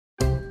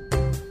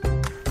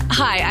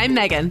Hi, I'm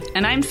Megan.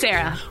 And I'm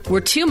Sarah.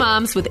 We're two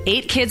moms with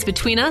 8 kids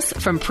between us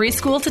from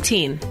preschool to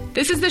teen.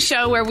 This is the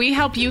show where we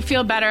help you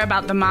feel better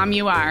about the mom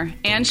you are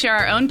and share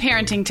our own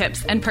parenting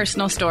tips and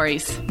personal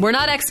stories. We're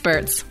not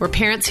experts. We're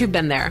parents who've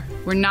been there.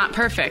 We're not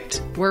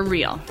perfect. We're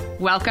real.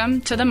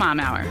 Welcome to the Mom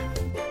Hour.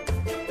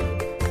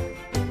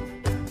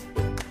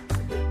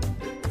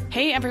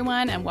 Hey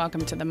everyone, and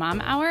welcome to the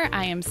Mom Hour.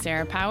 I am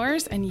Sarah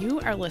Powers, and you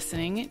are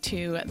listening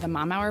to the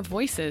Mom Hour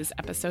Voices,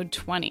 episode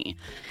 20.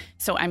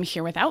 So I'm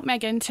here without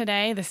Megan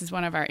today. This is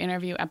one of our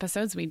interview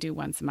episodes we do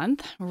once a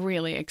month.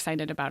 Really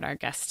excited about our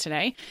guest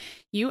today.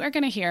 You are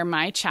going to hear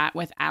my chat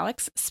with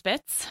Alex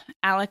Spitz.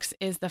 Alex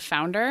is the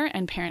founder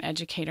and parent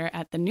educator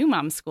at the New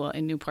Mom School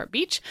in Newport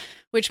Beach,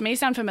 which may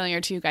sound familiar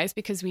to you guys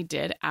because we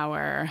did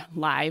our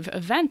live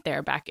event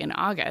there back in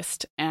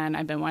August, and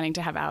I've been wanting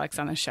to have Alex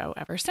on the show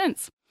ever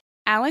since.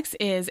 Alex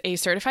is a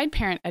certified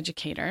parent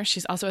educator.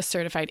 She's also a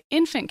certified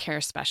infant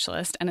care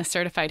specialist and a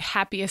certified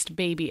happiest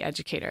baby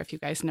educator, if you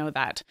guys know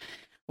that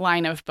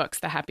line of books,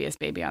 The Happiest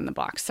Baby on the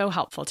Block. So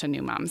helpful to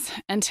new moms.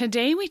 And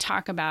today we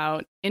talk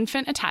about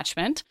infant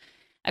attachment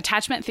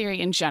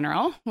theory in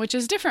general, which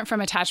is different from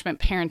attachment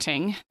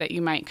parenting that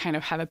you might kind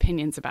of have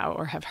opinions about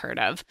or have heard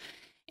of.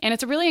 And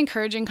it's a really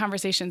encouraging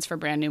conversations for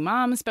brand new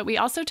moms, but we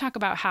also talk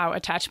about how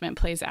attachment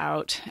plays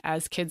out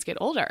as kids get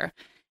older,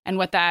 and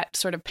what that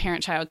sort of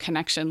parent-child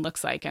connection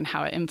looks like and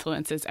how it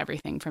influences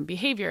everything from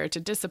behavior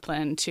to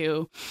discipline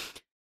to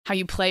how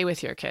you play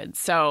with your kids.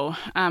 So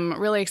I'm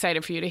really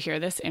excited for you to hear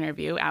this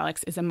interview.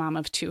 Alex is a mom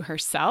of 2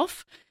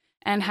 herself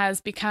and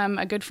has become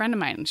a good friend of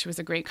mine. She was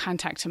a great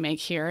contact to make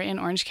here in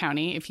Orange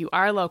County. If you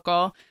are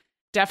local,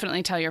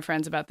 definitely tell your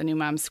friends about the New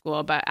Mom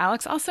School. But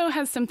Alex also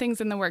has some things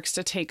in the works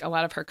to take a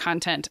lot of her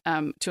content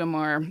to a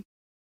more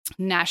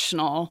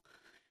national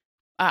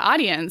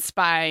audience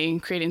by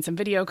creating some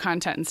video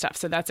content and stuff.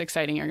 So that's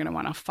exciting. You're going to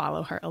want to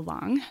follow her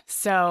along.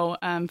 So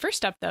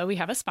first up, though, we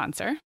have a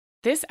sponsor.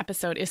 This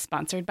episode is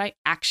sponsored by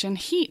Action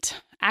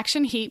Heat.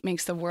 Action Heat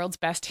makes the world's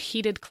best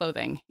heated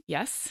clothing.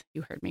 Yes,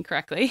 you heard me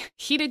correctly.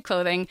 Heated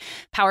clothing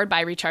powered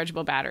by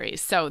rechargeable batteries.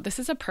 So this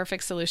is a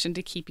perfect solution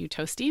to keep you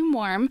toasty and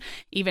warm,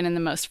 even in the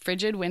most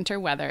frigid winter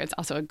weather. It's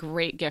also a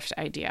great gift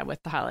idea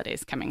with the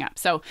holidays coming up.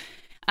 So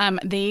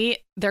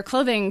their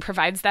clothing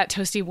provides that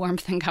toasty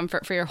warmth and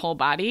comfort for your whole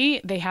body.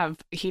 They have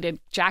heated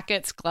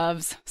jackets,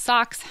 gloves,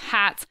 socks,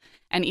 hats,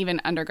 and even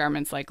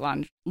undergarments like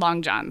long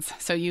johns.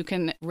 So you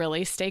can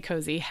really stay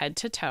cozy head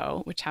to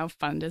toe, which how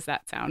fun does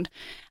that sound?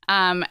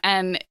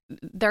 And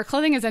their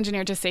clothing is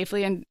engineered to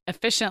safely and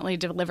efficiently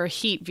deliver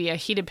heat via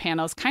heated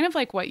panels, kind of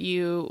like what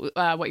your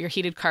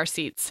heated car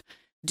seats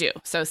do.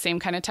 So same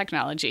kind of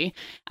technology.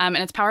 And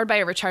it's powered by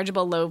a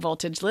rechargeable low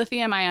voltage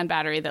lithium ion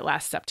battery that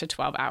lasts up to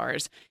 12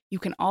 hours. You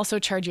can also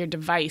charge your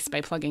device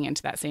by plugging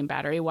into that same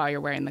battery while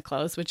you're wearing the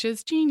clothes, which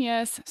is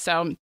genius.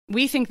 So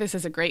we think this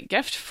is a great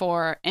gift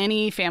for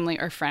any family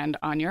or friend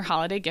on your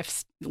holiday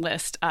gifts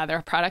list.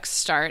 Their products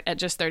start at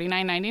just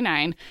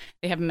 $39.99.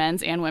 They have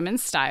men's and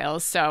women's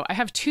styles. So I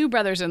have 2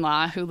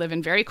 brothers-in-law who live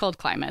in very cold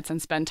climates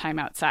and spend time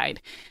outside.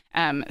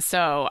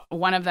 So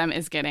one of them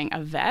is getting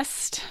a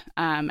vest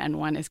and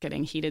one is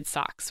getting heated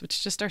socks,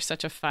 which just are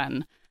such a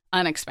fun,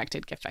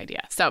 unexpected gift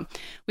idea. So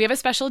we have a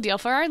special deal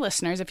for our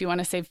listeners. If you want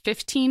to save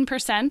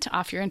 15%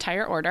 off your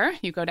entire order,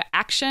 you go to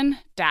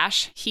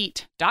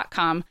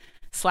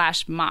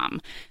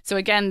action-heat.com/mom. So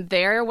again,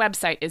 their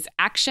website is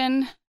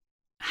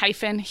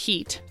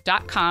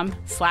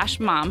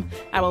action-heat.com/mom.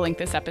 I will link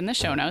this up in the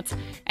show notes,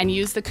 and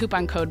use the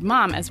coupon code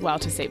MOM as well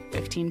to save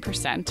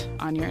 15%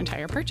 on your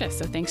entire purchase.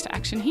 So thanks to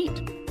Action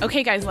Heat.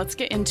 Okay, guys, let's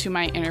get into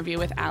my interview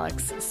with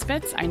Alex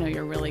Spitz. I know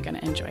you're really going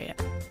to enjoy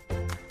it.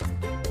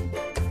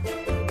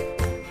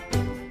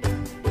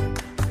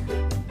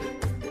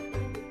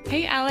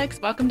 Hey, Alex,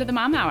 welcome to the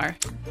Mom Hour.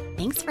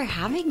 Thanks for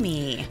having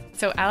me.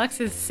 So Alex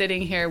is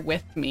sitting here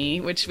with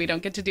me, which we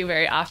don't get to do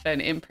very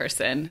often in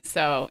person.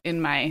 So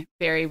in my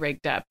very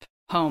rigged up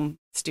home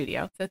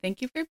studio. So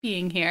thank you for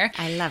being here.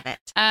 I love it.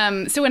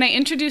 So when I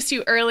introduced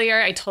you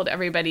earlier, I told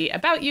everybody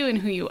about you and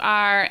who you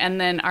are.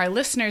 And then our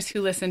listeners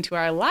who listened to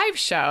our live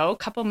show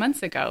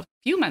a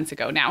few months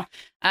ago now,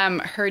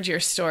 heard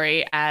your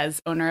story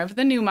as owner of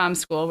the New Mom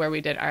School where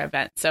we did our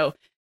event. So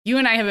you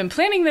and I have been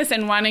planning this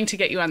and wanting to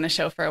get you on the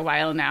show for a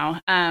while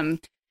now.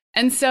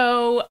 And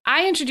so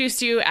I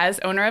introduced you as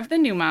owner of the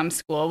New Mom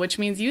School, which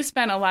means you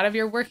spent a lot of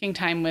your working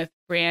time with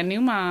brand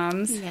new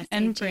moms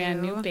and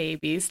brand new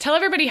babies. Tell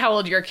everybody how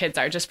old your kids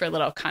are, just for a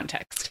little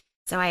context.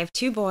 So I have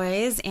 2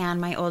 boys,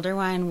 and my older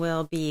one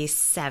will be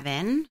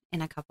 7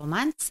 in a couple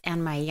months,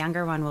 and my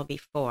younger one will be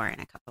 4 in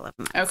a couple of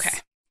months.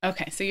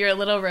 Okay. So you're a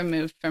little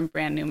removed from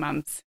brand new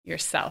moms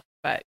yourself,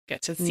 but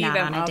get to see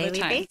them all the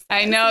time. Basis.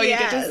 I know, you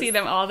get to see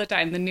them all the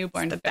time, the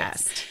newborn the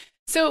best.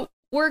 So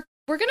we're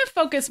going to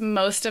focus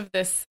most of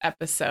this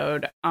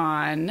episode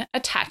on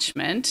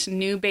attachment,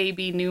 new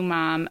baby, new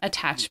mom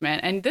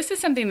attachment. And this is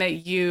something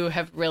that you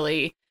have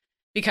really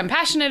become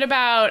passionate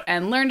about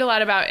and learned a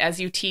lot about as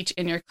you teach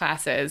in your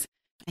classes.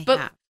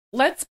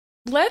 Let's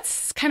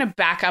kind of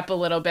back up a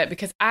little bit,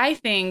 because I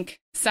think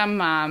some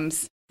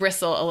moms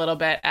bristle a little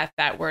bit at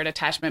that word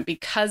attachment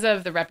because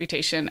of the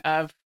reputation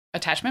of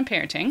attachment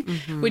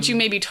parenting, which you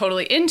may be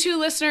totally into,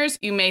 listeners.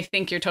 You may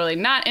think you're totally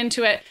not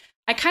into it.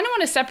 I kind of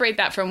want to separate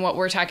that from what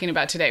we're talking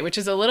about today, which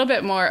is a little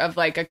bit more of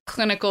like a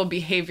clinical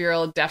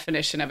behavioral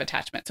definition of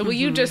attachment. So will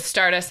you just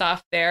start us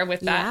off there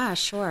with that? Yeah,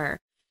 sure.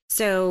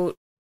 So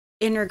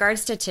in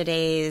regards to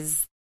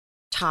today's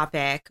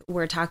topic,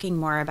 we're talking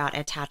more about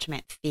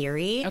attachment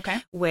theory,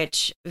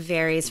 which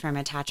varies from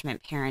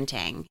attachment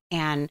parenting.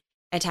 And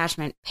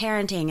attachment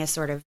parenting is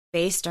sort of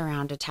based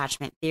around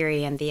attachment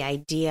theory and the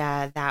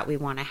idea that we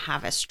want to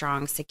have a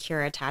strong,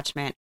 secure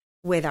attachment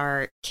with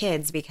our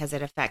kids because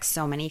it affects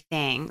so many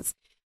things.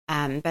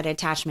 But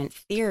attachment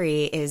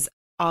theory is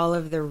all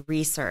of the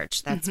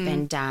research that's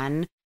been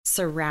done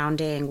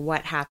surrounding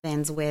what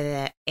happens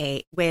with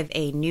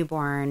a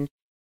newborn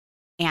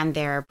and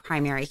their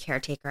primary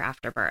caretaker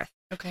after birth.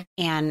 Okay.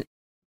 And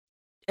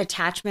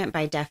attachment,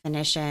 by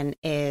definition,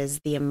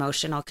 is the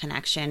emotional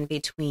connection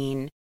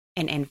between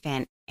an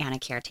infant and a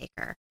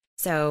caretaker.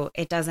 So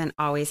it doesn't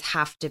always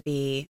have to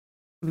be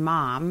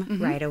mom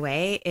right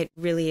away. It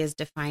really is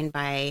defined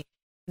by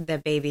the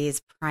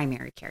baby's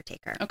primary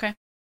caretaker. Okay.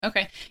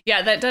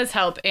 Yeah, that does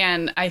help.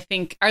 And I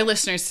think our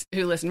listeners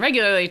who listen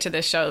regularly to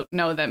this show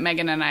know that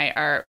Megan and I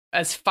are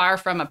as far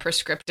from a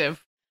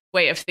prescriptive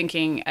way of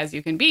thinking as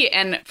you can be.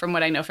 And from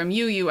what I know from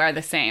you, you are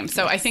the same.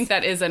 So I think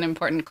that is an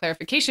important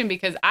clarification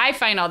because I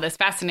find all this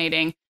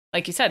fascinating.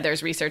 Like you said,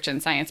 there's research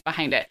and science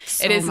behind it.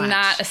 It is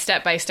not a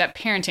step-by-step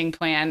parenting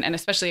plan. And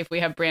especially if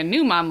we have brand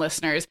new mom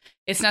listeners,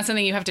 it's not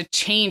something you have to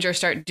change or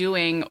start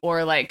doing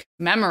or like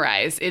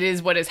memorize. It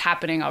is what is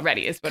happening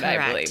already is what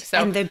I believe. So,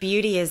 and the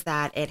beauty is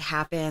that it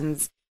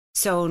happens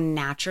so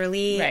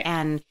naturally. Right.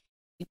 And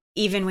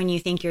even when you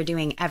think you're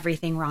doing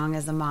everything wrong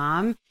as a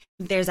mom,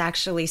 there's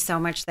actually so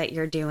much that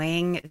you're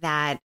doing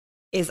that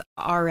is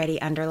already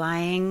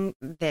underlying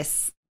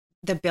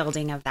the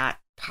building of that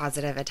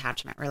positive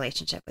attachment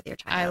relationship with your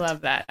child. I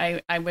love that.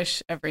 I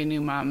wish every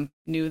new mom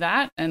knew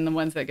that. And the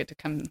ones that get to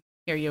come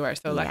here, you are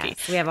so lucky.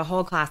 Yes, we have a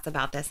whole class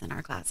about this in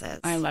our classes.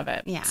 I love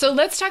it. Yeah. So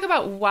let's talk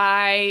about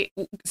why.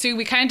 So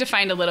we kind of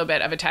defined a little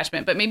bit of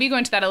attachment, but maybe go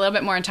into that a little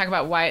bit more and talk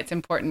about why it's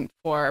important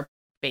for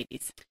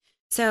babies.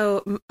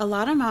 So a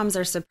lot of moms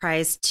are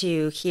surprised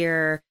to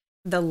hear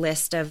the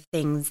list of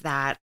things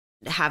that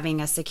having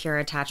a secure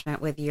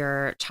attachment with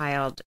your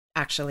child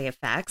actually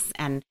affects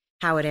and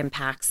how it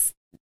impacts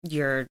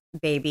your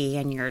baby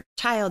and your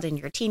child and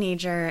your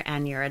teenager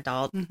and your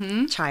adult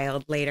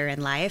child later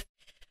in life.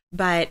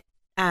 But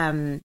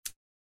one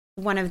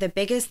of the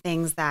biggest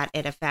things that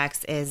it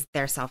affects is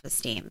their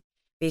self-esteem,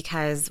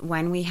 because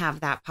when we have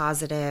that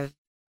positive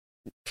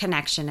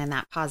connection and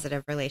that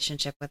positive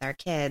relationship with our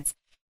kids,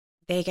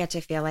 they get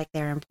to feel like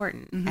they're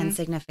important and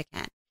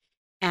significant.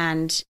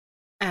 And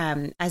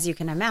as you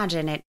can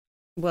imagine, it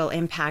will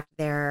impact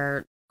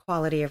their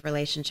quality of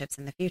relationships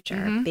in the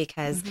future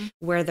because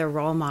we're the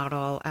role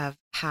model of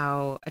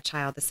how a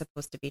child is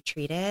supposed to be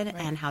treated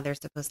and how they're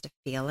supposed to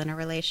feel in a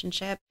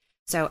relationship.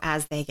 So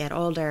as they get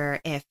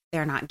older, if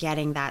they're not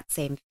getting that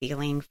same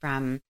feeling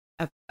from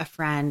a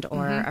friend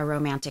or a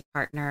romantic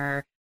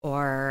partner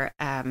or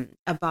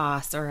a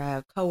boss or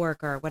a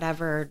coworker,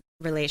 whatever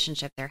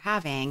relationship they're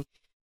having,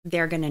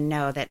 they're going to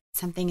know that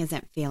something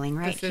isn't feeling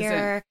right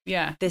here.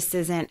 This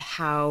isn't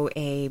how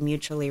a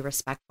mutually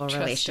respectful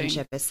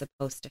relationship is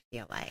supposed to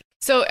feel like.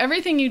 So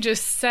everything you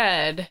just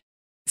said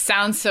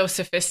sounds so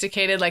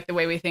sophisticated, like the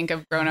way we think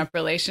of grown-up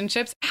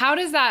relationships. How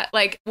does that,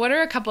 like, what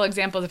are a couple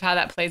examples of how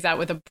that plays out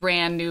with a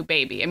brand new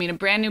baby? I mean, a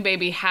brand new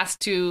baby has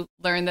to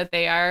learn that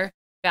they are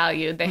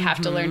valued. They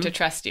have to learn to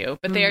trust you,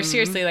 but they are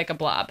seriously like a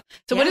blob.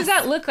 So what does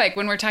that look like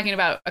when we're talking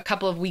about a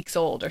couple of weeks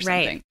old or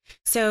something? Right.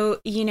 So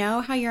you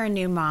know how you're a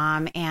new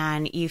mom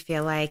and you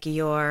feel like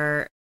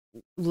you're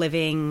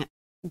living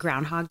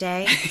Groundhog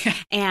Day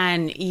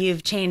and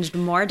you've changed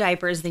more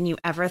diapers than you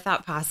ever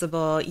thought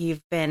possible.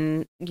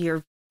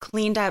 You're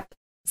cleaned up,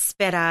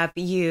 spit up.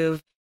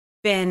 You've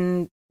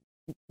been,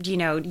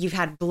 you've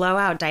had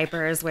blowout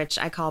diapers, which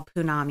I call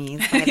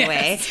punamis, by the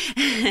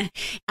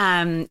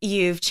way.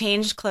 You've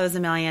changed clothes a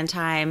million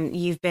times.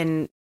 You've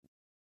been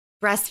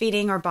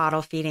breastfeeding or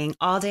bottle feeding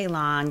all day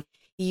long.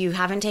 You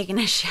haven't taken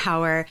a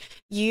shower.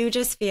 You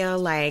just feel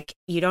like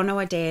you don't know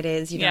what day it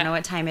is. You don't know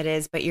what time it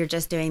is, but you're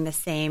just doing the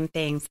same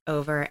things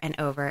over and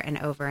over and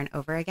over and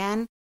over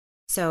again.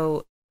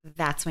 So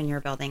that's when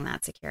you're building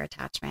that secure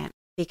attachment,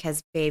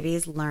 because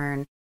babies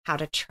learn how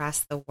to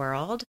trust the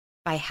world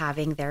by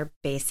having their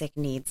basic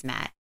needs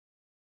met.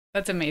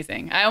 That's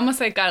amazing. I almost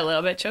got a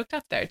little bit choked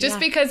up there just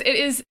because it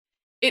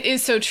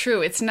is so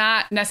true. It's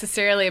not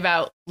necessarily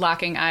about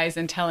locking eyes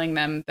and telling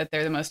them that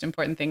they're the most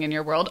important thing in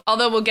your world,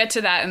 although we'll get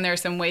to that and there are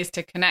some ways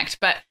to connect,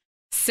 but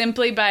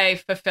simply by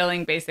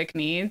fulfilling basic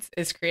needs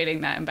is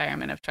creating that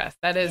environment of trust.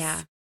 That is,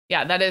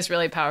 that is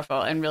really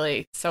powerful and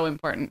really so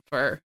important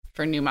for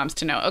new moms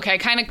to know. Okay, I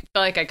kind of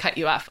feel like I cut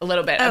you off a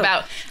little bit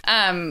about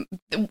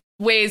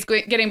ways,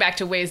 getting back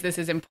to ways this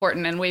is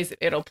important and ways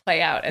it'll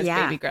play out as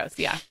baby grows.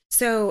 Yeah.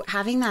 So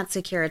having that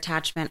secure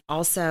attachment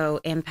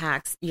also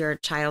impacts your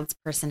child's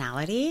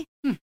personality.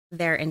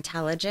 their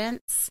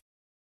intelligence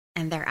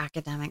and their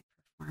academic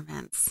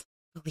performance.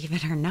 Believe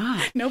it or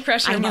not. No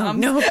pressure, Mom.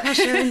 No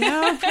pressure,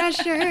 no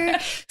pressure.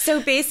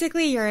 So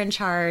basically you're in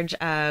charge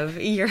of,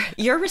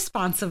 you're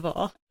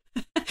responsible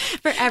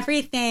for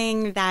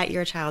everything that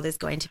your child is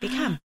going to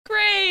become.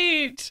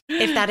 Great.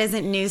 If that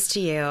isn't news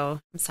to you,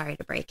 I'm sorry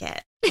to break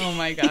it. Oh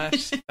my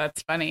gosh,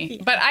 that's funny.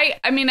 Yeah. But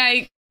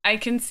I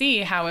can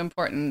see how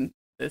important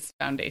this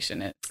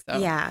foundation is. So.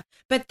 Yeah.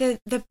 But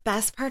the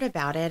best part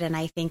about it, and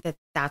I think that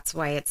that's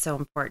why it's so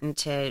important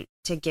to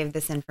give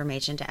this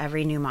information to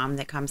every new mom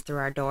that comes through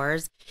our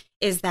doors,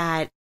 is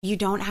that you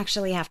don't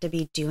actually have to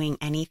be doing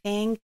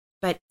anything,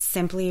 but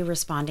simply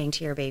responding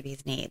to your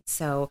baby's needs.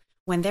 So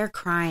when they're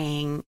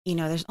crying,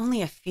 there's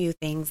only a few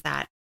things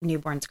that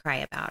newborns cry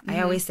about.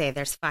 I always say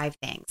there's 5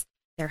 things.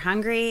 They're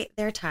hungry,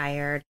 they're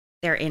tired,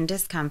 they're in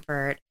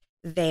discomfort,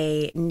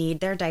 they need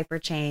their diaper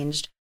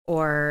changed,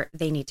 or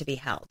they need to be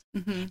held.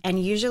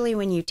 And usually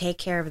when you take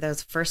care of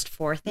those first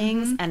 4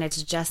 things and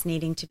it's just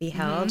needing to be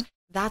held,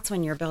 that's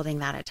when you're building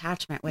that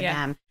attachment with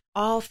them.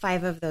 All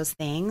 5 of those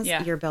things,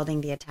 you're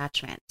building the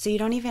attachment. So you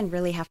don't even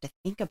really have to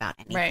think about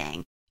anything.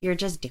 Right. You're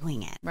just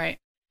doing it. Right.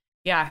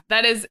 Yeah,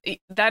 that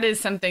is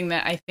something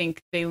that I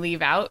think they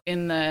leave out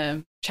in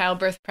the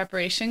childbirth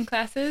preparation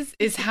classes,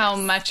 is how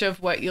much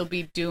of what you'll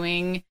be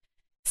doing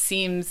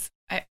seems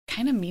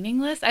kind of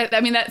meaningless.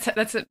 I mean,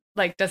 that's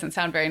like, doesn't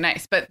sound very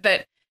nice, but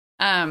that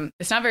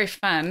it's not very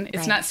fun.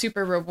 It's not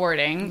super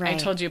rewarding. Right. I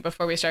told you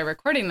before we started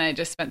recording that I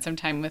just spent some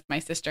time with my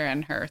sister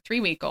and her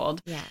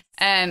 3-week-old. Yes.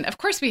 And of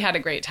course we had a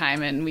great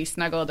time and we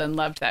snuggled and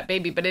loved that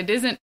baby, but it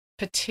isn't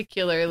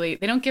particularly,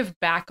 they don't give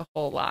back a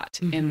whole lot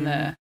in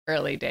the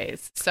early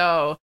days.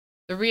 So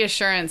the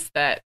reassurance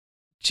that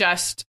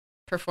just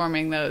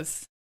performing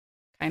those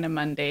kind of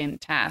mundane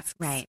tasks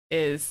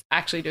is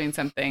actually doing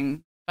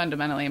something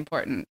fundamentally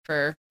important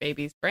for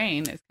baby's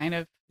brain is kind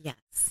of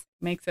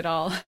makes it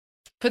all,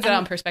 puts it all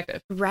in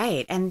perspective.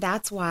 Right. And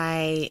that's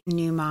why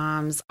new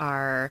moms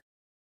are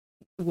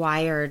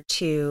wired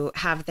to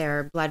have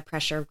their blood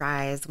pressure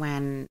rise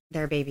when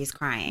their baby's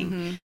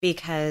crying,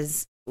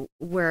 because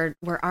we're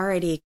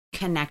already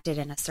connected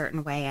in a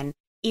certain way. And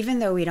even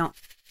though we don't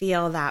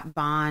feel that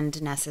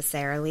bond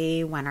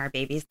necessarily when our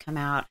babies come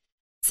out,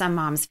 some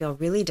moms feel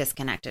really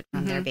disconnected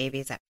from their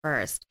babies at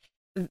first.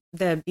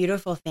 The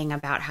beautiful thing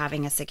about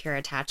having a secure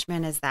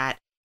attachment is that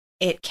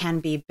it can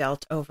be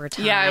built over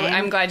time. Yeah,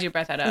 I'm glad you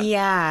brought that up.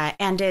 Yeah,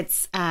 and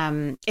it's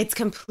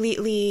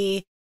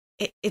completely,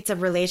 it's a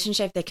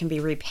relationship that can be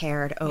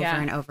repaired over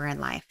and over in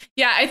life.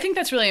 Yeah, I think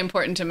that's really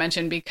important to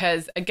mention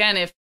because, again,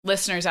 if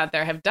listeners out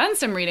there have done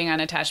some reading on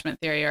attachment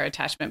theory or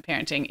attachment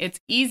parenting, it's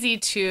easy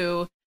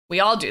to, we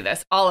all do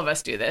this, all of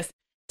us do this,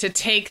 to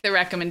take the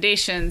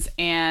recommendations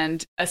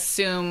and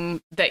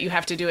assume that you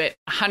have to do it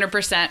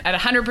 100% at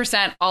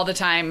 100% all the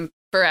time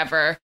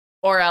forever,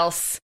 or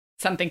else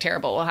something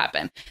terrible will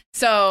happen.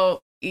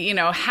 So,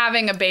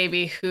 having a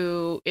baby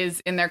who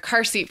is in their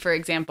car seat, for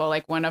example,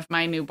 like one of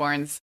my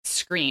newborns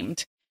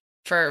screamed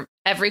for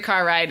every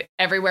car ride,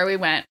 everywhere we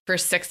went for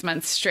 6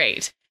 months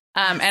straight.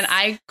 And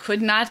I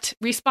could not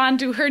respond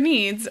to her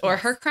needs or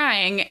her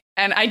crying.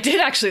 And I did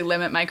actually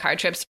limit my car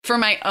trips for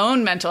my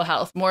own mental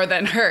health more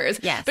than hers.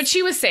 Yes. But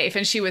she was safe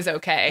and she was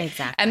okay.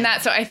 Exactly.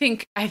 And so I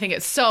think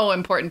it's so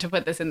important to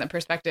put this in the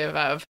perspective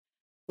of,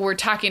 we're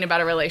talking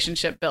about a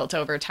relationship built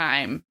over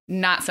time,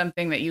 not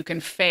something that you can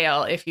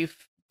fail if you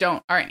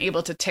aren't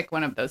able to tick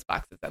one of those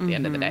boxes at the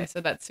end of the day. So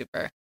that's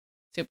super,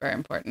 super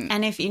important.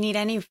 And if you need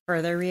any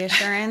further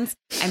reassurance,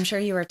 I'm sure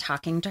you were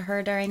talking to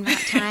her during that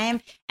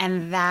time.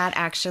 And that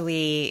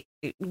actually,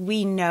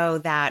 we know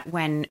that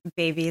when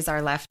babies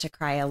are left to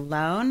cry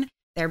alone,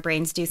 their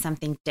brains do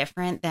something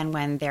different than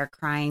when they're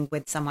crying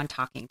with someone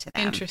talking to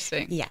them.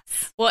 Interesting. Yes.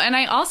 Well, and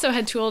I also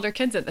had 2 older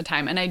kids at the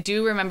time. And I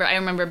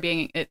remember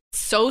being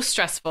so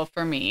stressful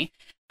for me.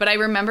 But I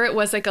remember it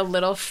was like a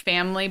little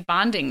family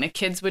bonding. The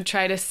kids would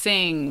try to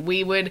sing.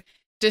 We'd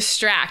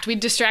distract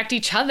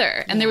each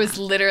other. And there was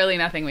literally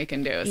nothing we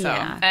can do. So,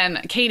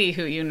 and Katie,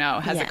 who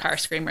has a car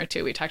screamer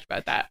too. We talked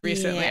about that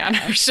recently on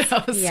our show.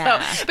 So,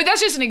 but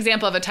that's just an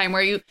example of a time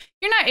where you're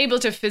not able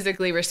to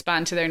physically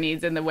respond to their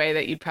needs in the way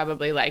that you'd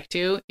probably like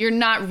to. You're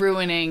not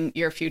ruining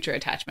your future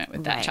attachment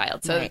with that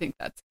child. So I think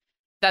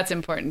that's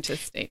important to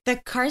state. The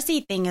car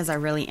seat thing is a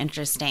really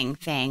interesting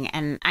thing.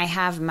 And I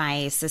have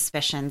my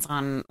suspicions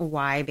on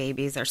why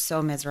babies are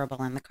so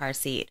miserable in the car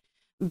seat.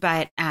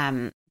 But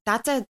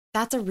that's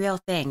a real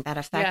thing that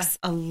affects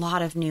a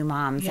lot of new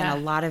moms and a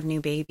lot of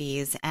new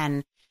babies.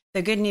 And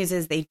the good news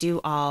is they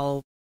do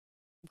all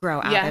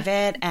grow out of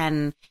it.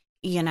 And,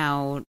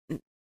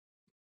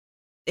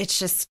 it's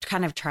just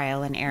kind of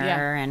trial and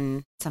error.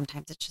 And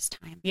sometimes it's just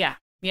time. Yeah.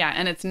 Yeah.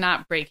 And it's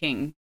not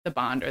breaking the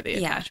bond or the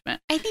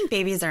attachment. I think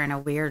babies are in a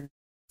weird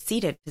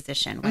seated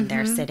position when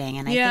they're sitting.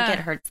 And I think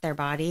it hurts their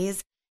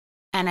bodies.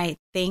 And I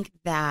think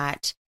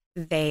that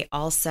they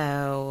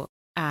also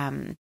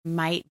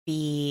might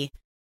be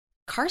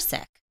car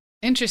sick.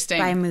 Interesting.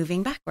 By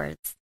moving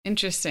backwards.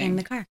 Interesting. In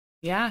the car.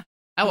 Yeah.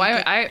 Oh,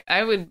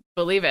 I would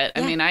believe it.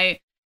 Yeah. I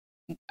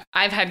mean,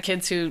 I've had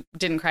kids who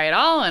didn't cry at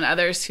all and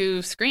others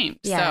who screamed.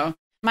 Yeah. So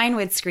mine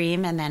would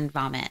scream and then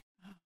vomit.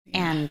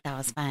 yeah. And that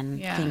was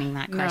fun, cleaning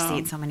that car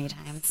seat so many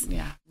times.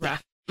 Yeah,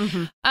 rough.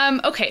 Mm-hmm.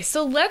 Okay,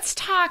 so let's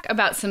talk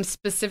about some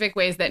specific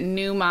ways that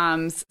new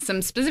moms,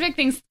 some specific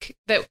things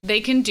that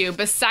they can do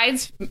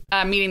besides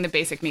meeting the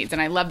basic needs.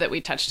 And I love that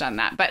we touched on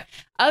that. But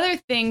other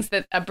things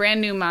that a brand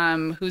new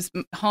mom who's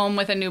home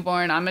with a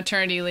newborn on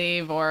maternity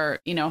leave or,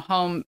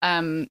 home,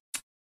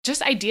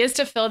 just ideas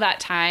to fill that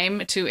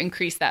time to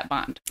increase that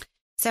bond.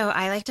 So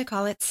I like to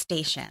call it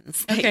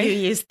stations that you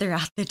use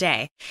throughout the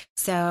day.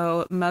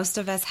 So most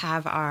of us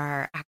have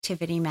our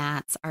activity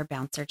mats, our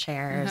bouncer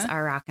chairs,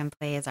 our rock and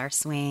plays, our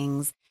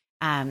swings.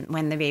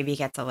 When the baby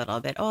gets a little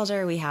bit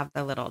older, we have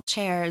the little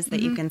chairs that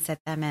you can sit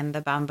them in.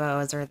 The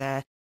Bumbos or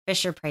the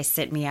Fisher Price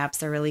Sit Me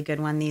Ups are a really good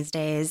one these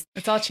days.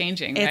 It's all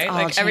changing, it's right? all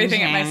like changing.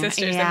 Everything at my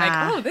sister's,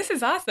 I'm like, oh, this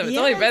is awesome. It's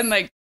only been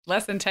like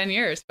less than 10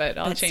 years, but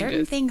all changes.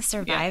 Certain things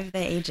survive the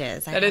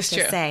ages, I that have is to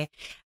true. say.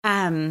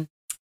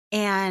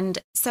 And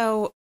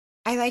so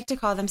I like to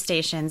call them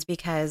stations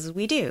because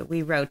we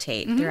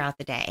rotate throughout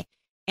the day.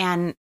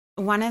 And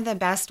one of the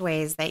best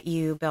ways that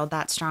you build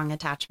that strong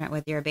attachment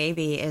with your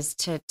baby is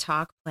to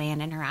talk, play,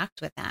 and interact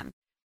with them.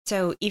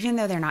 So even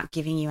though they're not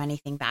giving you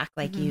anything back,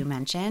 like you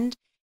mentioned,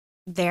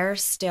 they're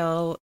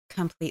still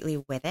completely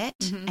with it.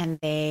 And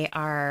they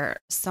are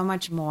so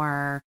much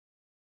more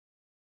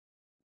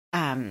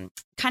kind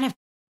of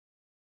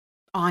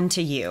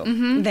onto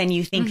you than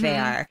you think they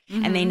are.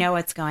 And they know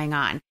what's going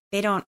on. They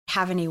don't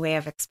have any way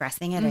of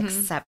expressing it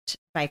except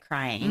by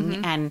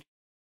crying. And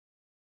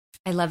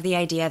I love the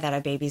idea that a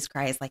baby's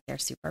cry is like their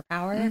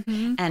superpower.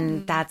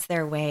 And that's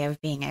their way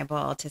of being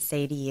able to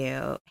say to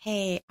you,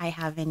 hey, I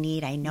have a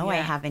need. I know I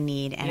have a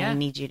need and I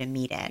need you to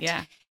meet it.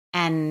 Yeah.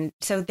 And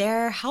so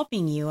they're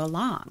helping you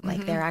along.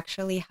 Like they're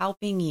actually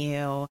helping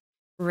you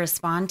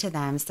respond to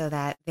them so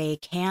that they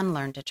can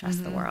learn to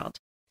trust the world.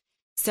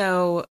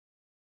 So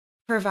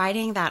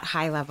providing that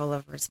high level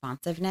of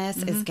responsiveness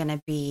is going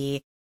to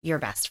be your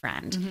best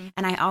friend.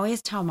 And I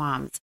always tell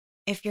moms,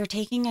 if you're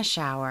taking a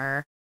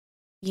shower,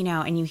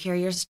 and you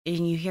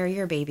hear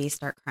your baby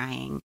start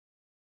crying,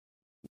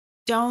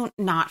 don't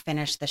not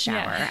finish the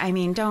shower. I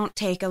mean, don't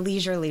take a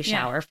leisurely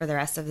shower for the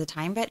rest of the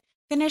time, but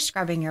finish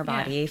scrubbing your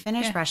body,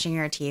 finish brushing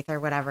your teeth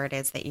or whatever it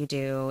is that you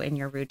do in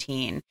your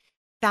routine.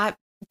 That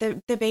the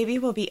baby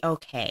will be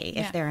okay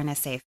if they're in a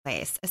safe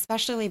place,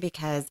 especially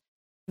because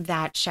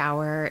that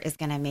shower is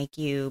going to make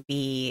you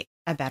be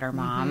a better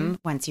mom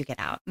once you get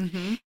out.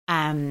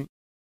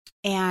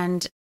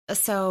 And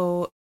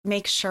so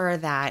make sure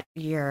that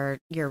you're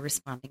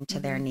responding to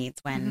their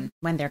needs when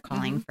they're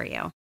calling for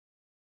you.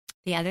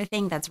 The other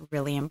thing that's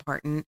really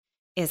important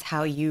is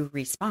how you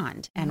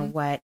respond and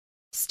what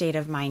state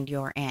of mind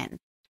you're in.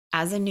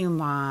 As a new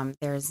mom,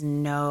 there's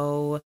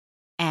no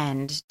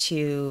end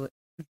to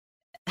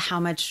how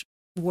much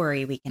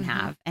worry we can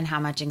have and how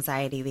much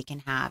anxiety we can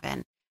have.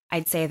 And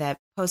I'd say that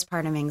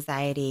postpartum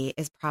anxiety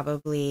is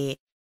probably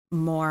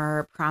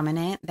more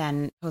prominent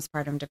than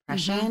postpartum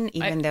depression,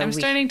 even though I'm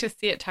starting to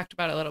see it talked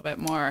about a little bit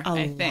more, a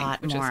I think,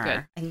 lot which more. is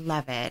good. I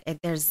love it.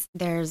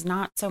 There's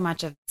not so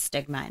much of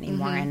stigma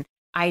anymore. And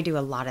I do a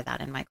lot of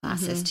that in my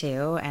classes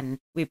too. And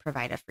we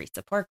provide a free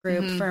support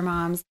group for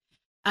moms.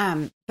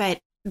 But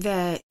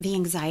the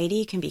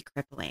anxiety can be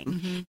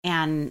crippling.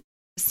 And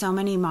so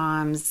many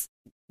moms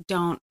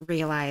don't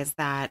realize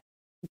that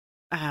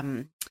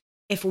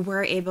if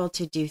we're able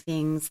to do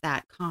things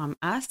that calm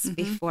us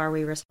before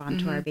we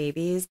respond to our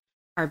babies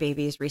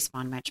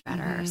respond much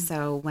better.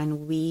 So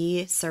when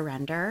we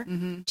surrender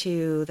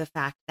to the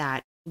fact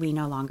that we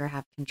no longer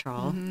have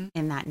control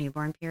in that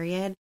newborn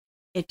period,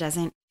 it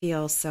doesn't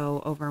feel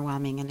so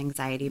overwhelming and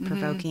anxiety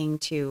provoking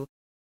to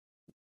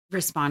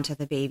respond to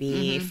the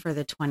baby for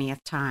the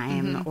 20th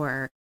time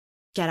or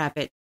get up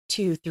at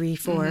 2, 3,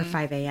 4,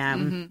 5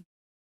 a.m.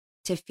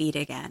 to feed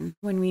again,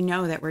 when we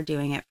know that we're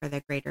doing it for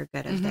the greater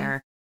good of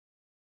their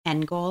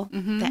end goal.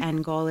 The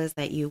end goal is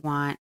that you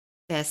want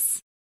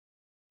this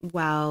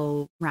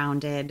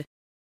well-rounded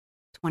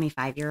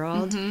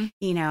 25-year-old.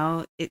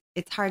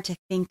 It's hard to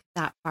think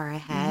that far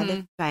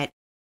ahead, but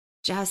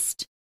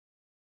just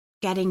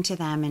getting to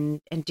them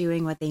and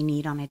doing what they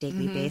need on a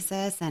daily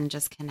basis and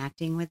just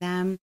connecting with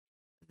them,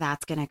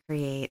 that's going to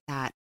create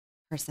that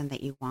person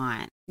that you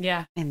want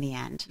in the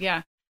end.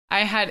 Yeah. I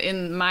had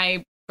in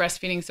my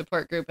breastfeeding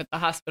support group at the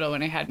hospital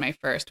when I had my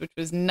first, which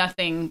was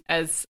nothing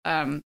as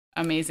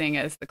amazing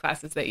as the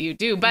classes that you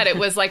do, but it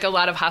was like a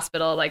lot of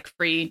hospital, like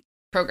free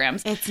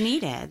programs. It's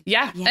needed.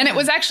 Yeah. And it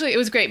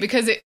was great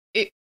because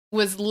it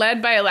was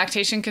led by a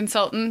lactation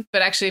consultant,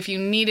 but actually if you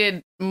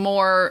needed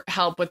more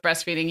help with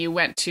breastfeeding, you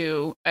went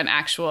to an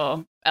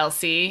actual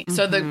LC.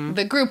 So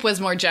the group was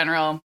more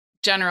general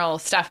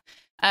stuff.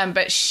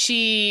 But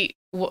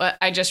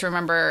I just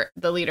remember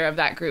the leader of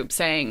that group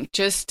saying,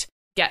 just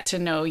get to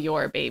know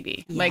your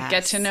baby, like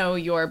get to know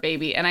your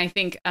baby. And I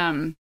think,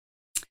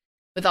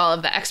 with all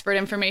of the expert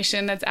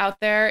information that's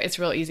out there, it's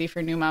real easy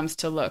for new moms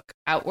to look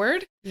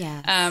outward.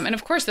 Yes. And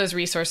of course, those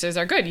resources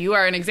are good. You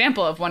are an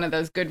example of one of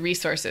those good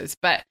resources.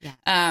 But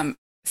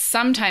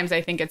sometimes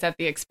I think it's at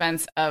the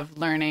expense of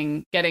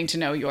getting to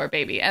know your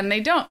baby. And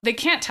they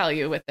can't tell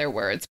you with their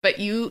words, but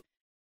you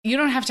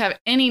don't have to have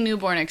any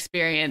newborn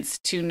experience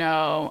to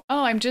know,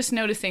 oh, I'm just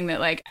noticing that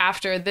like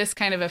after this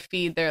kind of a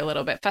feed, they're a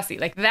little bit fussy.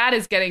 Like that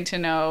is getting to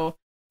know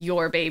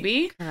your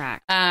baby.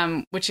 Correct.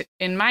 Which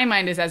in my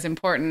mind is as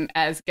important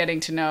as getting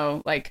to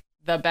know like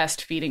the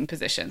best feeding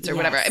positions or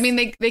whatever. I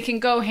mean, they can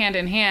go hand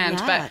in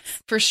hand, but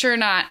for sure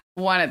not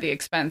one at the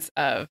expense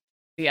of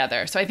the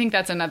other. So I think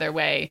that's another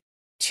way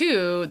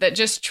too, that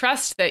just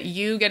trust that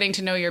you getting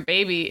to know your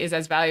baby is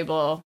as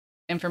valuable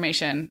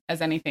information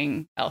as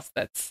anything else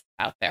that's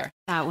out there.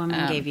 That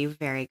woman gave you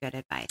very good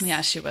advice.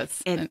 Yeah, she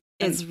was. It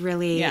is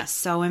really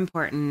so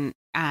important.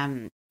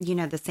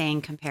 The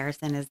saying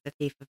comparison is the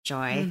thief of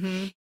joy.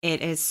 Mm-hmm.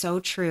 It is so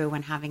true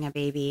when having a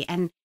baby,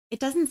 and it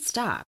doesn't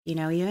stop.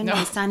 Even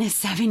my son is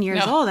 7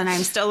 years old and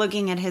I'm still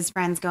looking at his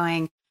friends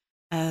going,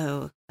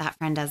 oh, that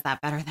friend does that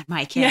better than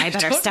my kid. I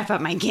better step up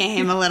my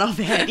game a little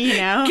bit, Get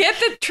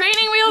the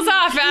training wheels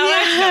off,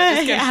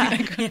 Alex.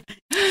 Yeah.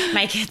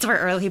 My kids were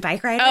early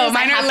bike riders. Oh,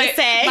 mine are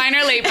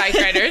late bike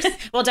riders.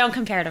 Well, don't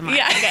compare to mine.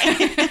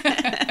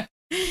 Yeah.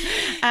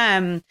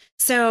 Okay.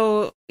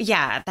 So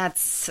yeah,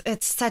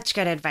 it's such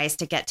good advice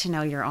to get to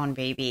know your own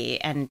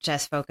baby and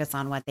just focus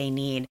on what they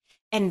need.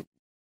 And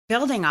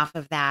building off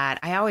of that,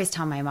 I always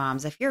tell my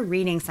moms, if you're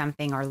reading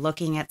something or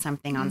looking at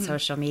something on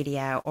social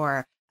media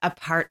or a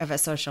part of a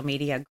social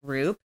media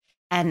group,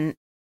 and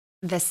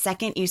the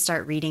second you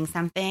start reading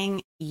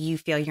something, you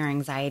feel your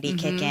anxiety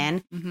kick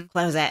in,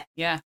 close it.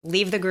 Yeah.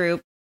 Leave the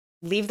group.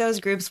 Leave those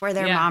groups where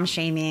they're mom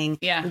shaming.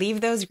 Yeah. Leave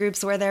those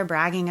groups where they're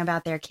bragging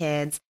about their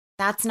kids.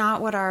 That's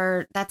not what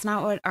our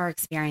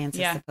experience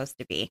is supposed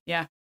to be.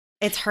 Yeah.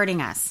 It's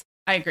hurting us.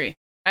 I agree.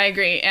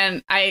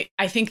 And I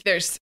think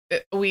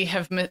we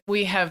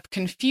have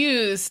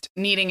confused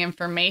needing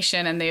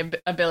information and the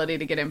ability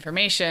to get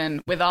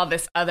information with all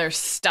this other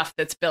stuff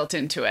that's built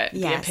into it.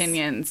 Yes. The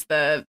opinions,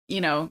 the,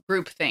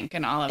 groupthink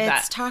and all of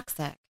that. It's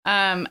toxic.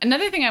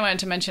 Another thing I wanted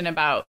to mention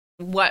about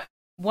what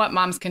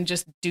moms can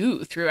just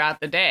do throughout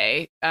the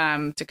day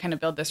to kind of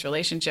build this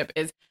relationship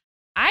is,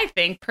 I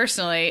think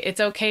personally, it's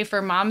okay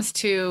for moms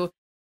to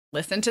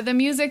listen to the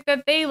music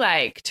that they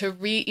like, to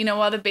read,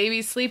 while the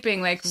baby's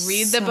sleeping, like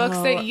read the books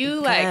that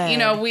you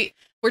like.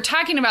 We're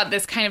talking about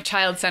this kind of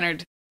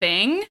child-centered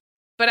thing,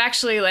 but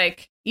actually,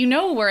 like,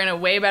 we're in a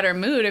way better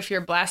mood if you're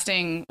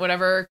blasting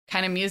whatever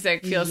kind of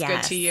music feels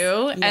good to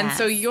you. Yes. And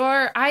so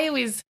I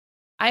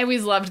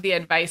always loved the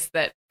advice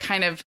that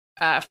kind of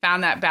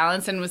found that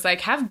balance and was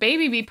like, have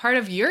baby be part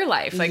of your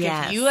life. Like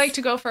if you like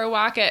to go for a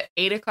walk at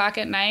 8:00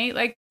 at night,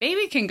 like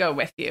baby can go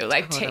with you,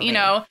 like, totally.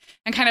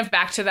 And kind of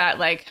back to that,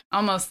 like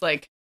almost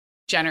like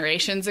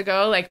generations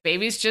ago, like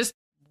babies just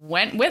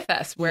went with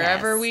us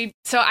wherever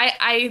so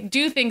I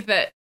do think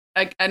that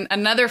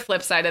another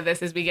flip side of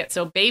this is we get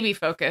so baby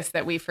focused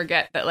that we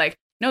forget that like,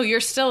 no,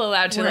 you're still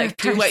allowed to like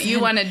do what you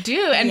want to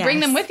do and bring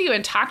them with you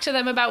and talk to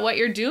them about what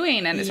you're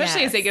doing. And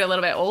especially as they get a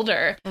little bit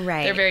older,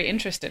 they're very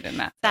interested in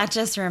that. That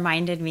just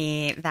reminded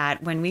me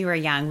that when we were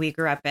young, we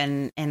grew up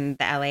in the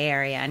LA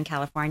area in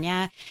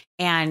California.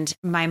 And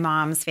my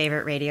mom's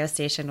favorite radio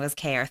station was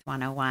K-Earth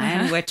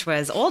 101, which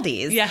was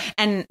oldies. Yeah.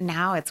 And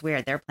now it's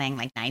weird. They're playing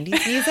like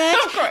 90s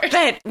music. Of course.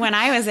 But when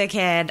I was a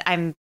kid,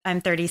 I'm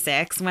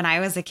 36. When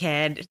I was a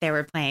kid, they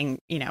were playing,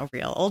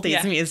 real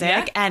oldies music.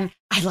 Yeah. And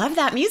I love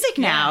that music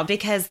now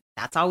because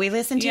that's all we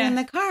listened to in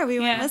the car. We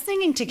weren't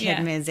listening to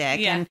kid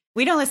music. Yeah. And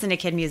we don't listen to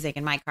kid music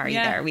in my car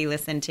either. We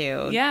listen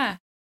to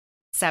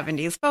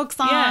 70s folk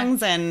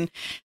songs and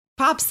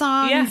pop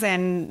songs.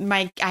 And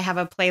I have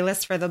a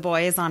playlist for the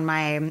boys on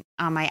my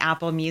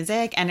Apple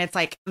Music. And it's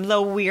like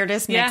the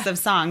weirdest mix of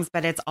songs,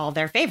 but it's all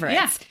their favorites.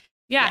 Yeah.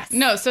 Yeah. Yes.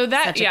 No, so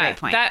that, great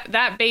point.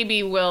 That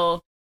baby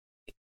will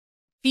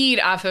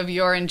feed off of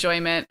your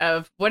enjoyment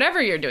of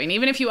whatever you're doing,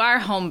 even if you are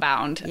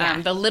homebound,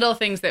 the little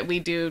things that we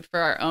do for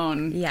our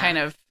own kind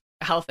of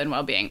health and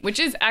well-being, which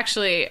is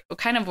actually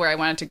kind of where I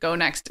wanted to go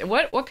next.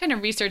 What kind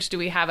of research do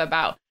we have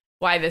about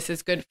why this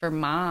is good for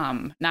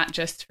mom, not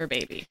just for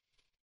baby?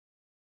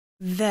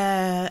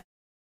 The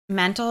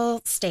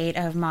mental state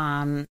of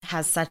mom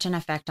has such an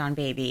effect on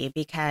baby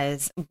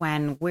because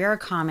when we're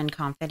calm and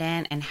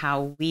confident in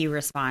how we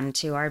respond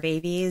to our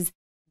babies,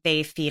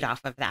 they feed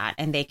off of that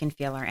and they can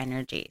feel our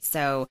energy.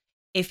 So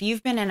if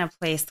you've been in a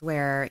place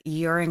where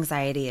your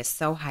anxiety is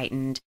so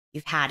heightened,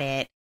 you've had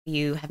it,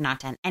 you have not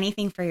done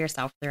anything for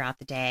yourself throughout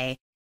the day,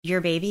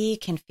 your baby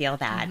can feel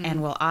that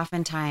and will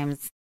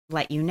oftentimes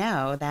let you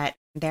know that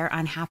they're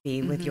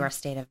unhappy with your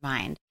state of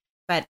mind.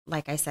 But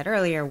like I said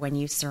earlier, when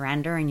you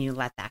surrender and you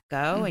let that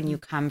go and you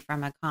come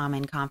from a calm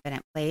and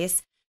confident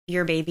place,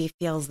 your baby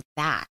feels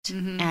that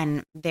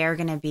and they're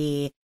going to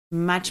be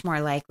much more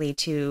likely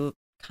to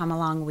come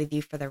along with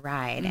you for the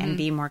ride and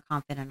be more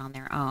confident on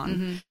their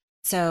own.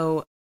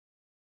 So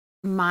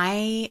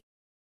I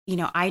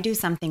do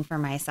something for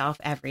myself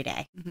every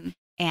day.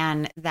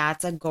 And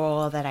that's a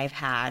goal that I've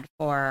had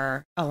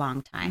for a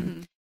long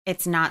time.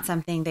 It's not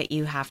something that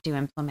you have to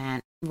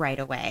implement right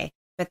away,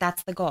 but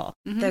that's the goal.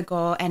 The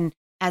goal. And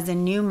as a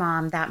new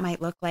mom, that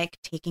might look like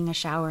taking a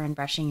shower and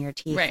brushing your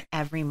teeth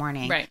every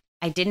morning. Right.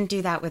 I didn't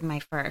do that with my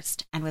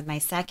first. And with my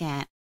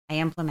second, I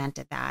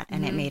implemented that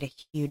and it made a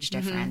huge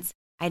difference.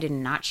 I did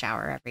not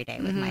shower every day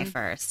with my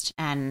first.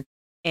 And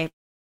it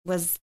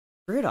was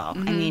brutal.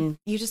 I mean,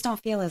 you just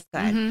don't feel as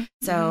good.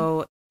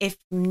 So if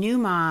new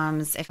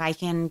moms, if I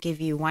can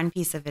give you one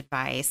piece of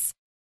advice,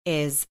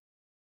 is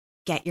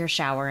get your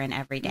shower in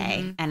every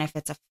day. And if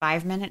it's a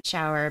 5-minute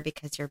shower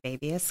because your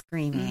baby is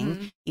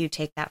screaming, you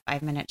take that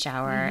 5-minute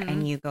shower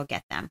and you go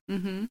get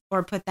them.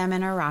 Or put them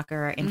in a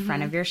rocker in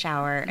front of your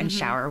shower and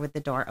shower with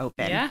the door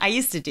open. Yeah. I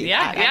used to do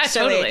that. Yeah,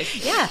 totally.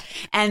 Yeah.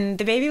 And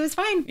the baby was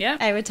fine. Yeah.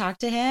 I would talk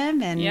to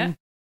him and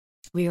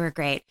we were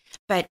great.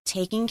 But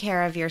taking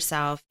care of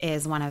yourself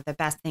is one of the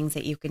best things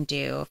that you can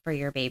do for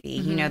your baby.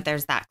 You know,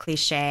 there's that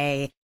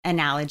cliche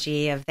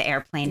analogy of the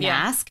airplane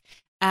mask.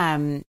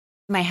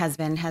 My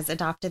husband has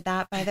adopted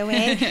that, by the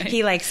way.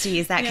 He likes to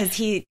use that because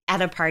he,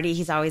 at a party,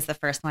 he's always the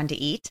first one to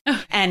eat.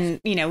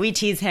 And, you know, we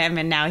tease him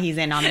and now he's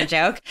in on the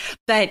joke.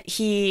 But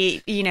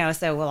he, you know,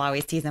 so we'll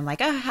always tease him like,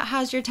 oh,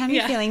 how's your tummy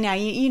feeling now?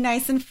 You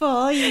nice and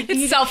full?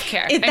 It's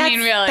self-care. I mean,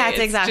 really. That's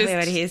exactly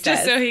what he says.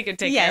 Just so he can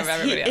take care of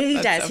everybody else. He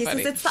That's does. so he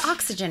funny. says, it's the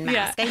oxygen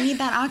mask. I need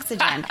that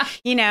oxygen,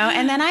 you know,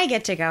 and then I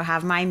get to go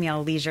have my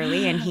meal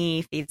leisurely and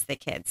he feeds the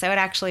kids. So it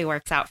actually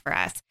works out for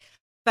us.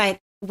 But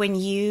when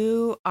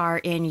you are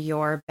in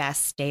your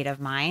best state of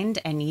mind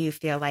and you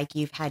feel like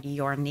you've had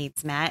your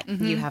needs met,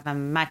 you have a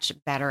much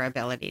better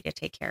ability to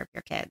take care of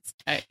your kids.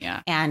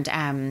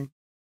 And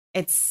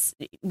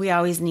we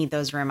always need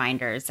those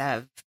reminders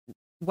of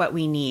what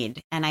we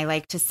need. And I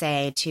like to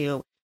say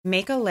to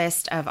make a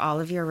list of all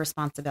of your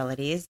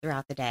responsibilities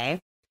throughout the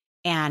day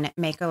and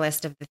make a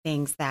list of the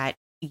things that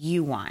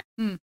you want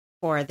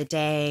for the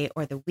day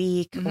or the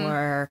week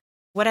or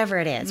whatever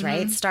it is,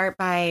 right? Start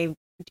by,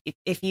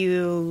 if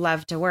you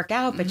love to work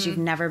out, but you've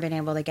never been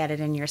able to get it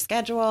in your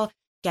schedule,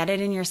 get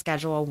it in your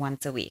schedule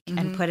once a week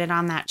and put it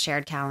on that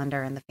shared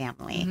calendar in the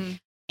family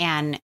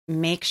and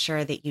make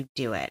sure that you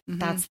do it.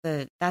 That's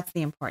the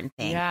important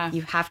thing. Yeah.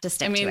 You have to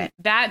stick to it.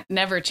 That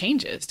never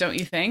changes, don't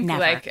you think?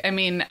 Never. Like, I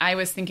mean, I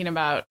was thinking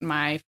about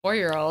my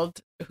 4-year-old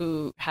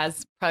who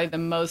has probably the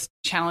most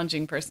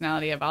challenging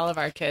personality of all of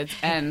our kids.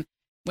 And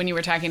when you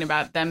were talking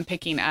about them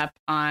picking up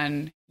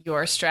on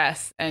your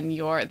stress and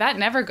that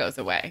never goes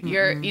away.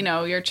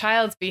 Your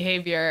child's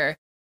behavior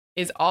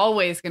is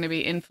always going to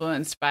be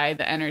influenced by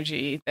the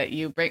energy that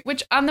you bring,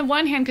 which on the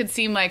one hand could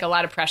seem like a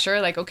lot of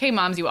pressure. Like, okay,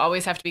 moms, you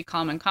always have to be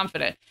calm and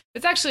confident.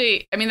 It's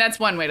actually, I mean, that's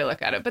one way to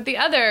look at it. But the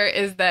other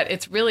is that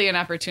it's really an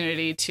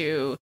opportunity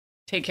to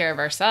take care of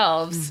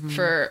ourselves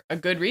for a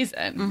good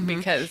reason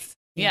because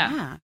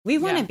we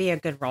want to be a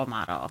good role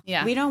model.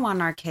 Yeah. We don't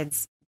want our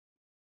kids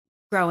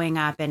growing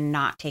up and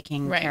not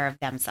taking care of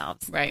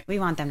themselves. Right. We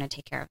want them to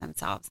take care of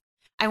themselves.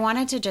 I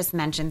wanted to just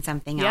mention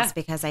something else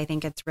because I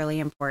think it's really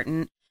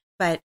important,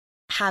 but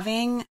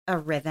having a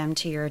rhythm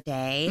to your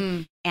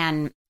day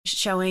and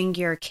showing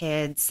your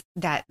kids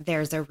that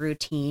there's a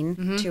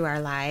routine to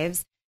our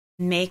lives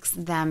makes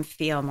them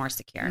feel more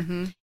secure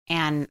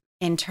and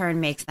in turn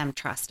makes them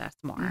trust us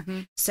more.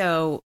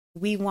 So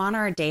we want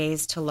our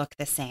days to look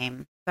the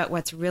same, but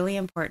what's really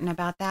important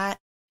about that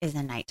is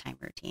a nighttime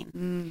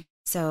routine.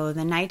 So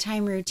the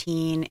nighttime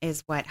routine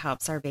is what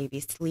helps our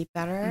babies sleep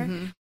better,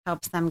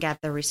 helps them get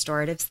the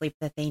restorative sleep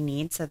that they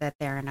need so that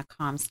they're in a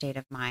calm state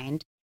of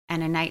mind.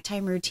 And a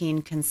nighttime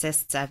routine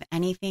consists of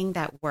anything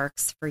that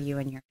works for you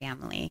and your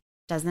family.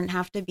 Doesn't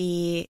have to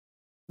be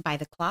by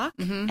the clock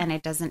and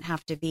it doesn't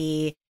have to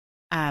be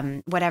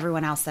what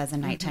everyone else says a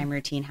nighttime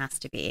routine has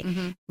to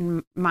be.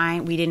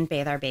 We didn't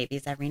bathe our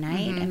babies every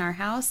night in our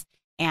house.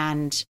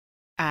 And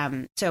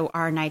so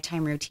our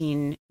nighttime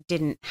routine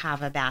didn't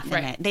have a bath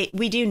in it.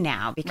 We do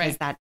now because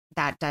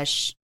that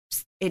does,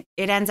 it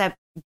ends up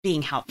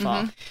being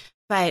helpful.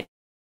 But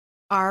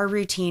our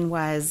routine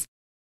was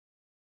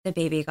the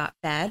baby got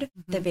fed,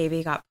 the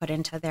baby got put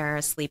into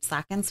their sleep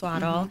sack and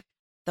swaddle,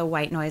 the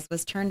white noise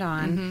was turned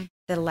on,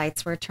 the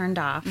lights were turned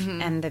off,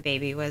 and the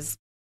baby was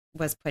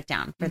put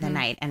down for the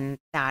night. And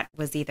that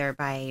was either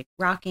by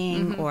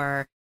rocking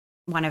or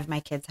one of my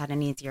kids had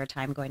an easier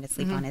time going to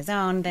sleep on his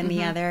own than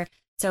the other.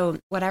 So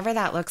whatever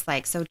that looks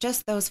like. So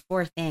just those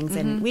 4 things.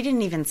 And we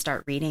didn't even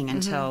start reading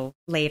until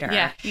later.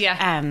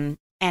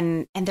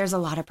 And there's a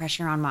lot of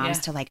pressure on moms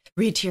to like,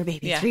 read to your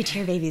babies, read to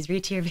your babies,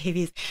 read to your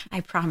babies. I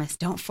promise,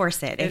 don't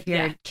force it. If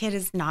your kid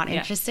is not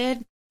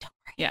interested, don't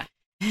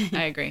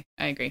worry.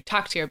 I agree.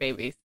 Talk to your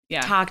babies.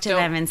 Talk to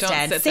them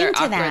instead. Don't sit Sing there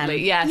to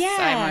awkwardly. them.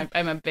 Yes,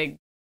 I'm a big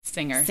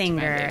singer. To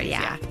my babies.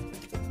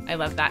 I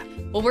love that.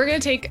 Well, we're going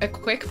to take a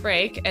quick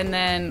break and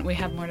then we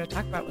have more to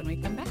talk about when we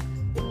come back.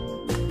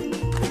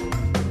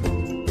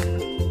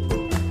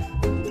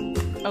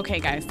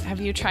 Okay, guys,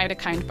 have you tried a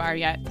Kind bar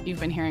yet?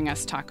 You've been hearing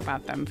us talk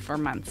about them for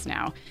months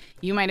now.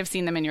 You might have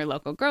seen them in your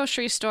local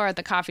grocery store, at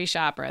the coffee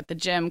shop, or at the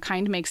gym.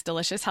 Kind makes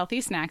delicious, healthy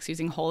snacks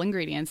using whole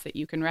ingredients that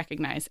you can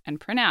recognize and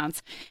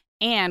pronounce.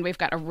 And we've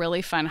got a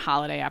really fun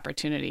holiday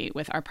opportunity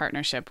with our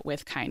partnership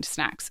with Kind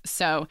Snacks.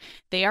 So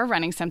they are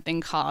running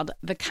something called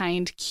the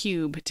Kind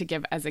Cube to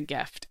give as a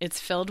gift. It's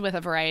filled with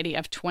a variety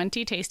of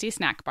 20 tasty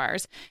snack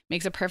bars,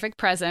 makes a perfect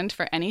present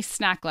for any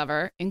snack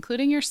lover,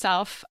 including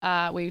yourself.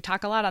 We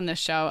talk a lot on this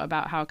show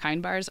about how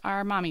Kind bars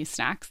are mommy's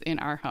snacks in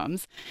our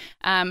homes.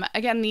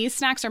 Again, these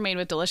snacks are made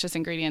with delicious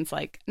ingredients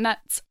like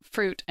nuts,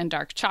 fruit, and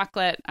dark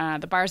chocolate.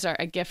 The bars are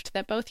a gift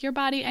that both your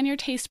body and your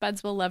taste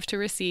buds will love to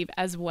receive,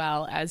 as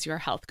well as your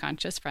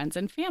health-conscious friends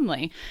and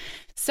family.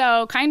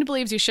 So Kind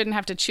believes you shouldn't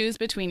have to choose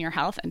between your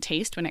health and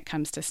taste when it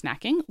comes to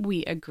snacking.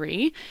 We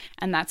agree.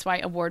 And that's why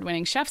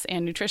award-winning chefs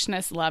and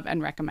nutritionists love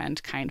and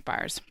recommend Kind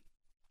bars.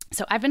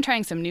 So I've been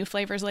trying some new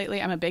flavors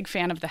lately. I'm a big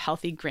fan of the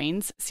Healthy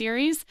Grains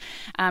series.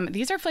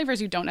 These are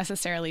flavors you don't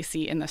necessarily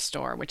see in the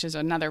store, which is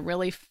another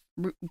really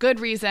good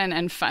reason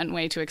and fun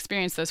way to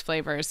experience those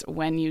flavors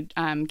when you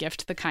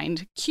gift the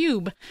Kind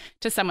Cube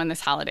to someone this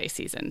holiday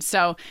season.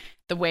 So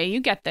the way you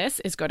get this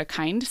is go to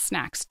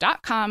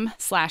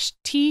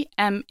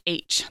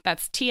kindsnacks.com/TMH.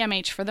 That's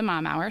TMH for the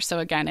Mom Hour. So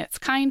again, it's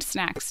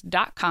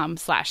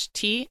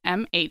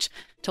kindsnacks.com/TMH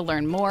to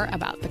learn more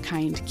about the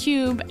Kind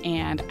Cube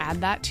and add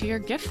that to your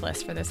gift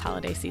list for this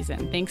holiday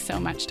season. Thanks so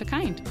much to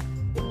Kind.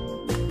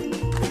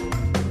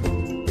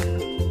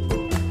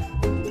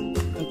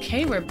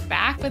 Okay, we're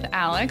back with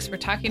Alex. We're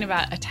talking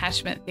about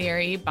attachment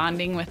theory,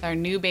 bonding with our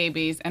new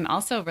babies, and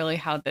also really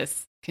how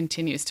this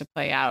continues to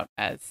play out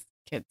as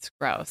kids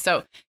grow.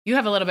 So you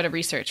have a little bit of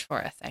research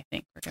for us, I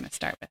think we're going to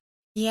start with.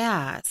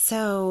 Yeah.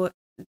 So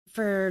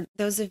for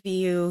those of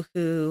you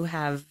who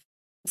have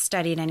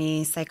studied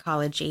any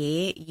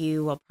psychology,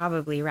 you will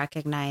probably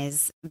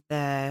recognize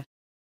the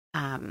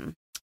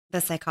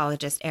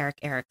psychologist Erik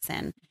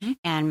Erikson. Mm-hmm.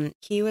 And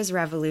he was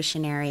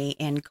revolutionary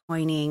in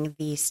coining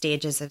the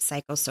stages of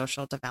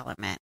psychosocial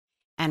development.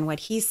 And what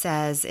he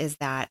says is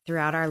that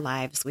throughout our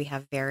lives, we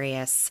have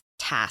various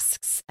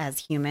tasks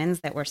as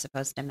humans that we're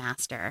supposed to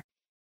master.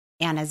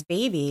 And as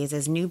babies,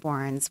 as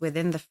newborns,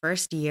 within the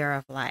first year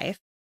of life,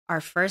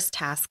 our first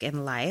task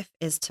in life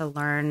is to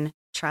learn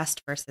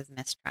trust versus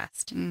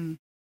mistrust. Mm.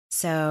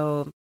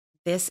 So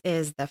this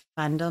is the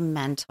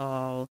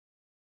fundamental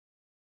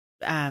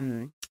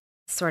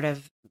sort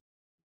of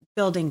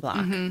building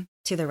block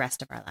to the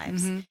rest of our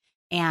lives. Mm-hmm.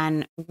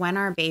 And when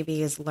our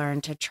babies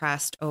learn to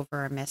trust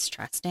over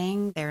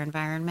mistrusting their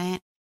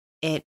environment,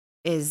 it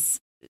is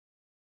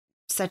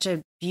such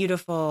a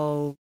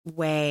beautiful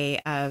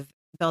way of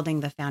building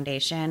the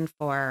foundation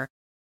for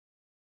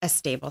a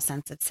stable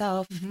sense of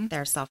self,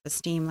 their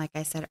self-esteem, like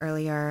I said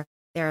earlier,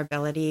 their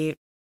ability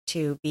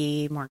to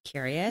be more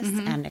curious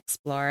and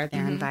explore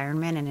their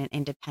environment in an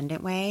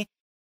independent way.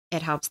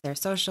 It helps their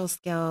social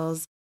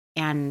skills.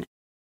 And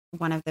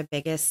one of the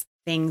biggest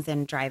things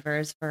and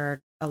drivers for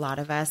a lot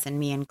of us, and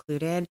me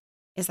included,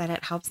 is that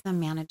it helps them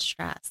manage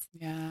stress.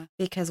 Yeah.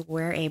 Because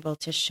we're able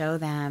to show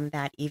them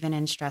that even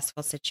in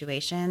stressful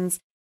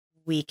situations,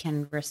 we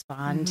can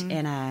respond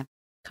in a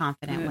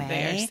confident way.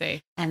 They are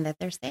safe. And that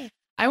they're safe.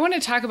 I want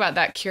to talk about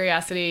that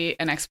curiosity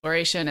and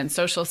exploration and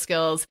social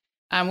skills.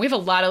 We have a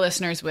lot of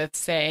listeners with,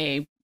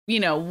 say,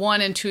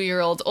 1 and 2 year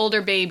olds,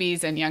 older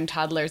babies and young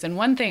toddlers. And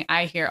one thing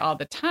I hear all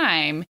the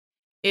time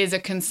is a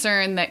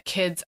concern that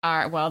kids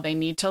they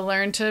need to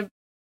learn to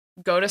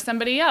go to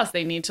somebody else.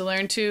 They need to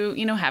learn to,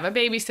 have a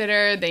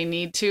babysitter. They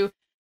need to,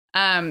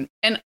 and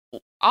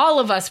all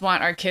of us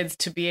want our kids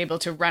to be able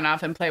to run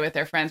off and play with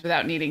their friends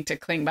without needing to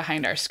cling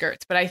behind our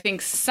skirts. But I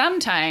think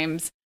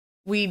sometimes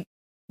we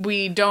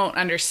don't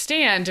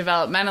understand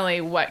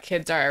developmentally what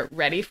kids are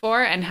ready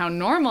for and how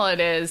normal it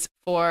is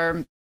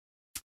for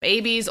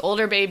babies,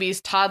 older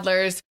babies,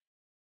 toddlers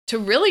to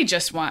really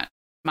just want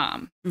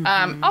mom.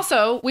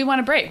 Also, we want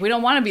a break. We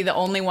don't want to be the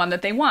only one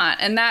that they want.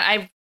 And that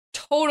I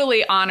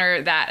totally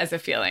honor that as a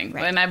feeling.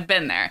 Right. And I've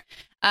been there.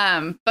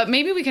 But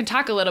maybe we can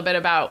talk a little bit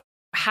about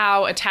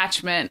how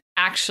attachment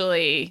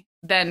actually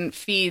then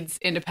feeds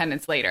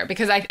independence later,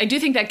 because I do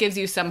think that gives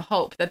you some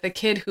hope that the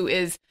kid who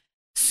is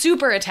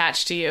super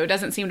attached to you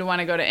doesn't seem to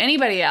want to go to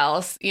anybody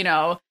else,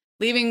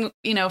 leaving,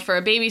 for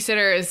a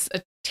babysitter is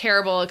a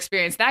terrible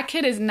experience. That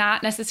kid is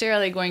not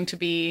necessarily going to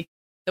be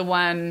the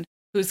one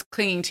who's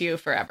clinging to you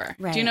forever.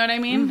 Right. Do you know what I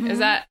mean? Mm-hmm. Is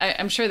that,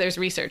 I'm sure there's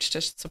research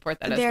to support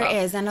that as well.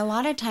 There is. And a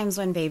lot of times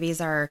when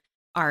babies are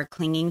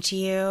clinging to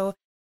you,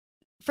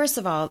 first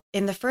of all,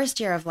 in the first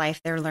year of life,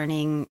 they're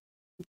learning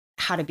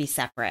how to be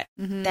separate.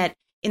 That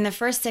in the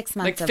first 6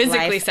 months of life,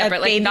 physically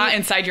separate, like not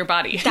inside your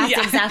body. That's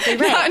exactly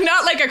right.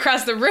 Not like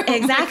across the room.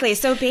 Exactly.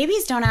 So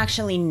babies don't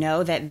actually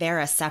know that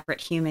they're a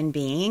separate human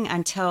being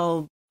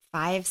until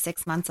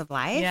 5-6 months of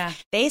life. Yeah.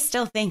 They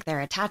still think they're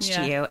attached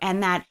to you,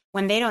 and that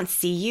when they don't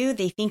see you,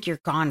 they think you're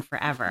gone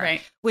forever.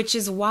 Right. Which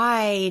is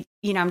why,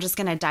 I'm just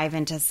going to dive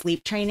into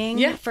sleep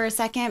training for a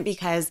second,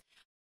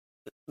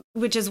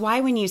 which is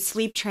why when you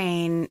sleep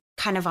train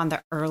kind of on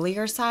the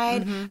earlier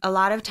side, a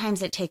lot of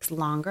times it takes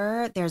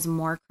longer. There's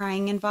more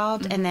crying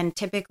involved. And then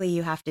typically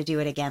you have to do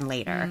it again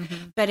later.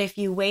 But if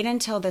you wait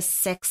until the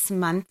 6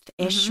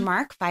 month-ish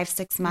mark,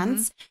 5-6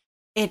 months,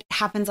 it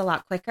happens a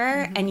lot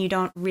quicker and you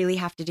don't really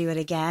have to do it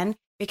again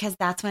because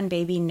that's when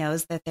baby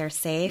knows that they're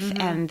safe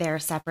and they're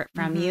separate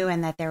from you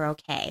and that they're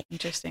okay.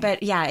 Interesting.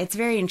 But yeah, it's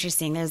very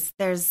interesting.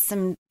 There's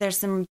some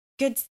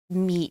good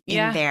meat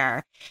in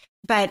there.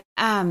 But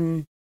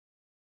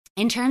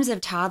in terms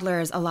of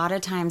toddlers, a lot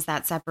of times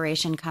that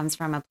separation comes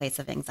from a place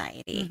of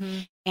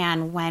anxiety.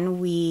 And when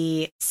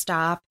we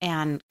stop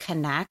and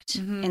connect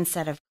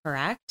instead of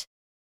correct,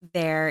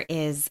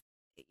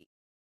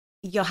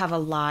 you'll have a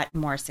lot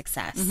more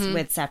success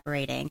with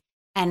separating.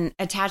 And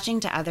attaching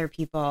to other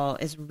people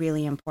is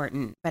really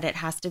important, but it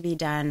has to be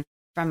done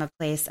from a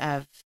place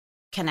of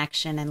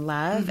connection and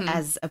love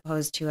as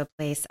opposed to a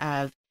place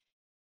of,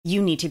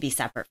 you need to be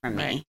separate from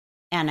me.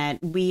 And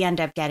we end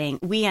up getting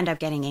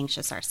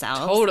anxious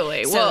ourselves.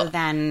 Totally. So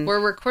then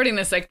we're recording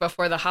this like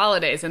before the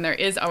holidays, and there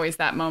is always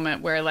that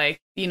moment where like,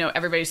 you know,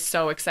 everybody's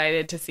so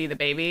excited to see the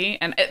baby.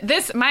 And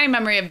my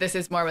memory of this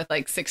is more with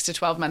like 6 to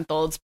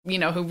 12-month-olds, you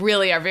know, who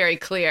really are very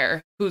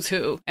clear who's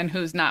who and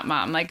who's not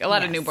mom. Like a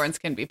lot of newborns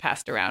can be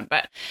passed around,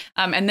 but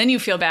and then you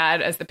feel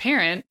bad as the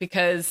parent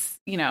because,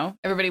 you know,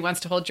 everybody wants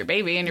to hold your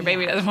baby and your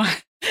baby doesn't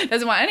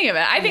want any of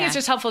it. I think it's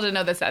just helpful to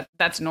know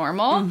that's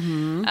normal.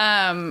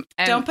 And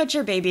don't put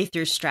your baby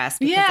through stress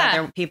because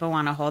other people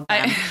want to hold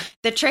them.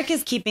 The trick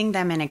is keeping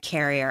them in a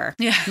carrier.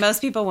 Most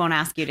people won't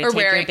ask you to take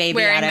your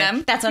baby out of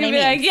them. That's what I mean.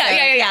 Like,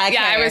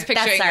 I was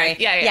picturing.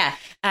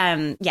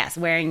 Yes,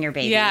 wearing your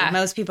baby. Yeah.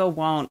 Most people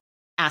won't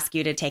ask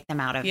you to take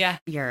them out of your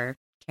carrier.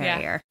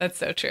 Yeah, that's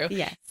so true.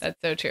 Yes, that's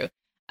so true.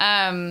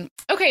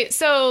 Okay,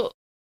 so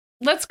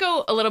let's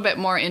go a little bit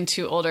more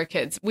into older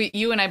kids.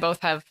 You and I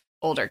both have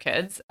older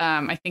kids.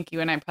 I think you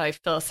and I probably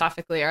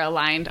philosophically are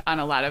aligned on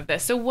a lot of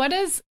this. So what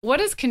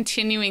does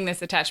continuing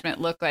this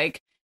attachment look like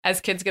as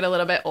kids get a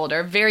little bit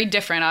older? Very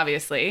different,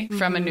 obviously,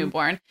 from a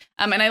newborn.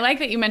 And I like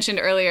that you mentioned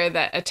earlier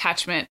that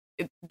attachment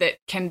that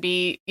can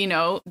be, you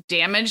know,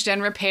 damaged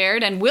and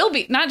repaired, and will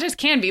be, not just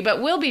can be,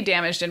 but will be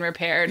damaged and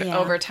repaired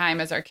over time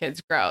as our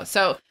kids grow.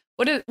 So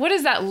what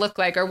does that look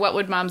like, or what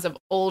would moms of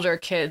older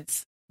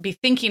kids be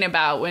thinking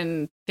about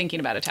when thinking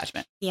about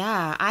attachment?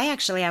 Yeah, I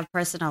actually have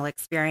personal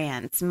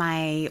experience.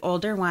 My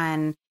older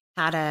one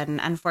had an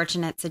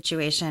unfortunate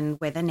situation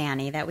with a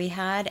nanny that we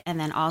had, and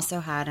then also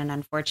had an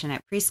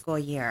unfortunate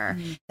preschool year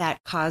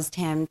that caused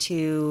him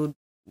to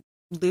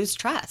lose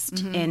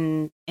trust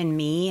in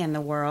me and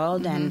the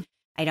world. And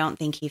I don't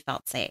think he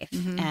felt safe.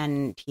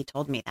 And he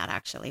told me that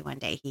actually one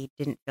day he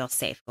didn't feel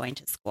safe going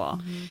to school.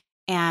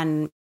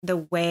 And the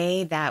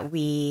way that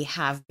we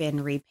have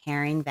been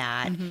repairing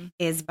that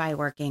is by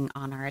working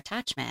on our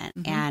attachment.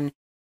 And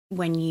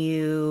when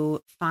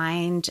you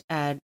find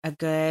a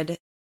good,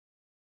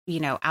 you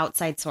know,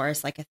 outside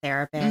source like a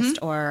therapist,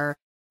 or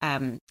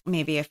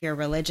maybe if you're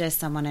religious,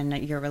 someone in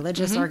your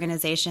religious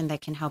organization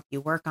that can help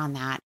you work on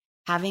that,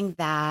 having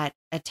that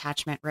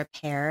attachment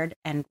repaired.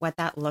 And what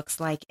that looks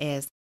like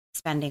is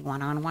spending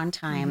one-on-one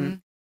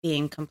time,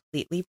 being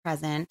completely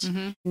present,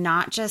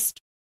 not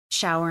just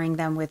showering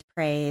them with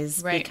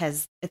praise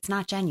because it's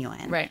not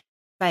genuine,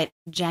 but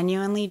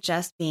genuinely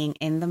just being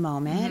in the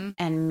moment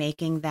and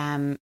making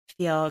them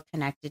feel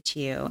connected to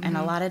you. And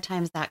a lot of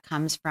times that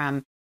comes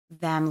from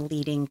them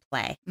leading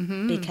play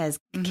because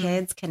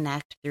kids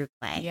connect through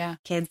play.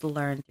 Kids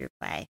learn through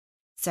play.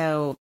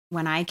 So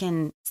when I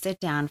can sit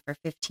down for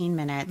 15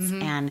 minutes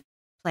and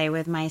play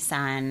with my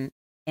son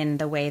in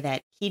the way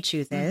that he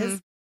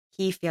chooses,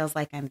 he feels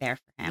like I'm there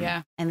for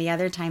him. And the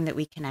other time that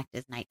we connect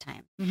is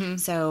nighttime.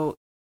 So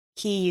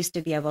he used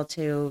to be able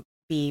to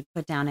be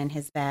put down in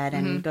his bed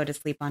and go to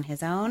sleep on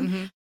his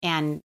own.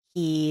 And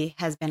he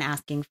has been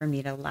asking for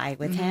me to lie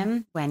with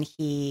him when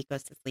he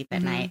goes to sleep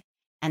at night.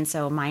 And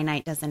so my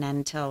night doesn't end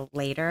until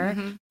later,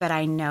 but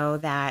I know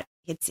that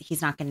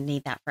he's not going to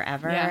need that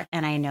forever.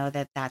 And I know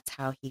that that's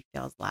how he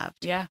feels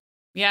loved. And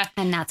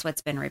that's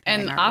what's been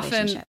repairing our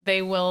relationship. And often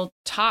they will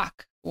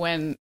talk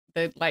when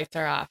the lights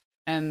are off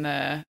and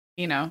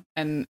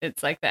and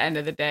it's like the end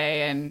of the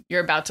day and you're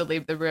about to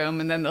leave the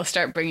room, and then they'll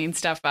start bringing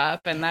stuff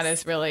up. And that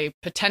is really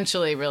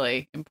potentially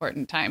really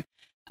important time.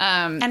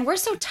 And we're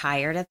so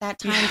tired at that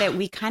time that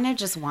we kind of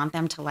just want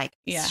them to like,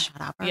 shut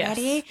up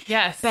already.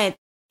 But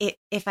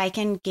if I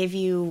can give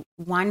you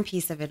one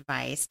piece of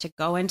advice, to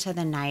go into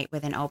the night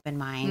with an open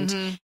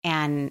mind.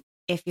 And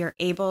if you're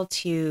able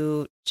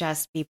to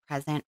just be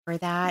present for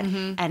that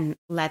and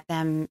let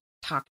them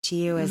talk to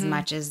you as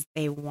much as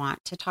they want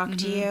to talk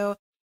to you,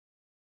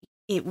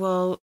 it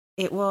will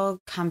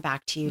come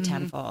back to you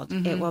tenfold.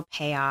 It will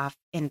pay off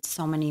in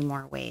so many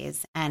more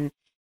ways. And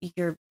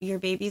your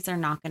babies are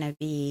not going to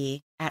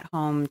be at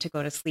home to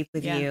go to sleep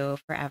with you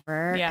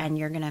forever. And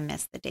you're going to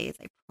miss the days,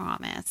 I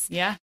promise.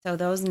 So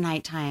those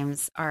night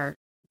times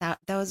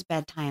those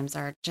bedtimes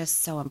are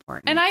just so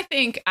important. And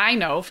I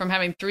know from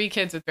having 3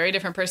 kids with very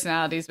different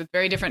personalities, with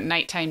very different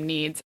nighttime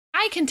needs,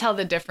 I can tell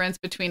the difference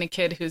between a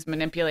kid who's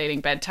manipulating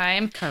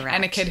bedtime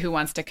and a kid who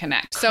wants to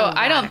connect. So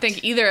I don't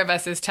think either of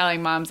us is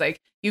telling moms, like,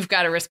 you've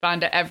got to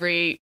respond to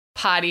every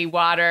potty,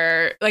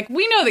 water. Like,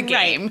 we know the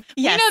game.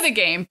 We know the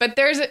game, but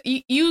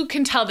you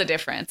can tell the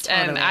difference.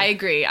 Totally. And I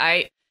agree.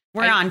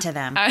 We're on to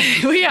them.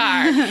 We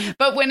are.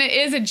 But when it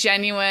is a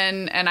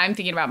genuine, and I'm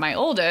thinking about my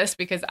oldest,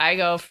 because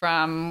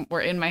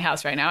we're in my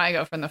house right now, I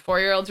go from the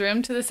 4-year-old's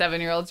room to the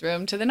 7-year-old's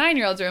room to the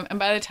 9-year-old's room. And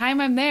by the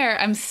time I'm there,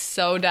 I'm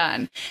so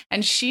done.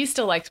 And she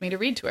still likes me to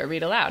read to her,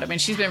 read aloud. I mean,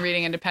 she's been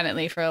reading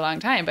independently for a long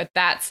time, but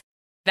that's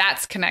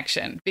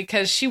connection,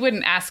 because she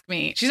wouldn't ask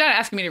me. She's not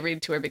asking me to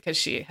read to her because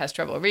she has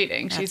trouble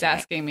reading. She's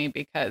asking me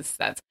because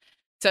that's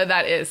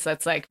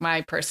like my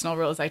personal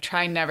rules. I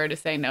try never to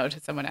say no to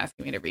someone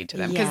asking me to read to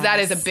them, because that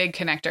is a big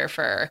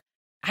connector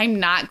I'm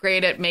not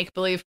great at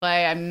make-believe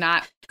play. I'm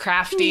not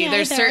crafty.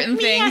 There's certain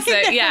things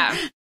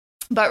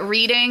but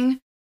reading,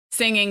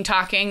 singing,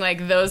 talking,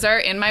 like those are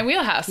in my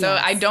wheelhouse. So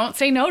I don't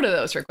say no to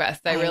those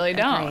requests. I really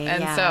don't.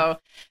 So,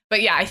 but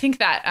I think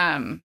that,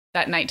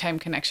 that nighttime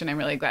connection, I'm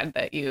really glad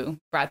that you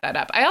brought that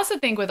up. I also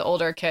think with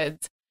older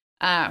kids,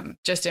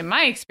 just in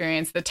my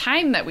experience, the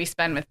time that we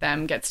spend with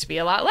them gets to be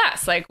a lot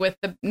less. Like with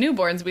the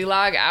newborns, we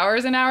log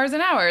hours and hours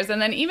and hours.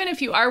 And then even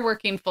if you are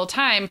working full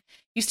time,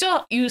 you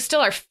still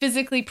are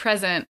physically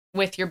present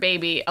with your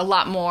baby a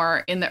lot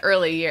more in the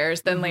early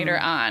years than later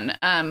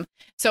on.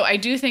 So I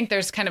do think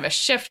there's kind of a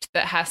shift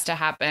that has to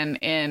happen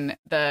in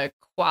the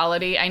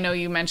quality. I know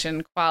you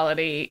mentioned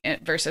quality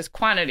versus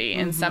quantity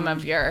in some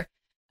of your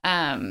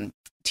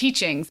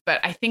teachings, but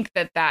I think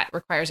that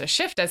requires a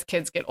shift as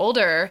kids get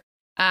older.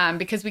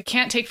 Because we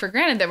can't take for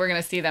granted that we're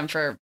going to see them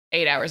for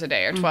 8 hours a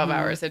day or 12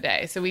 hours a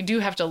day. So we do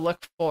have to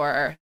look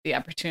for the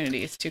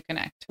opportunities to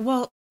connect.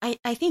 Well,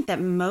 I think that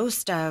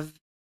most of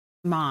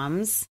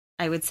moms,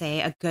 I would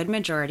say a good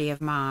majority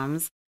of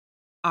moms,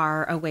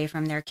 are away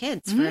from their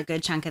kids for a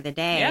good chunk of the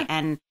day. Yeah.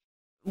 And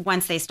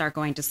once they start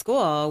going to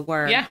school,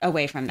 we're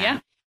away from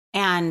them.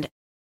 Yeah.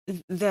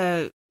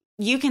 And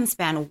you can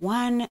spend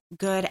 1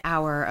 good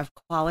hour of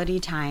quality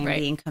time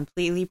being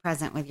completely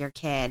present with your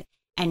kid,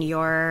 and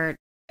your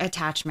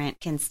attachment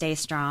can stay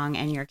strong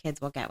and your kids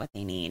will get what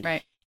they need.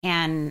 Right.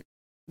 And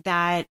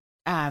that,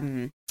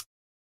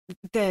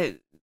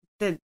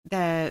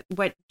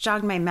 what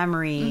jogged my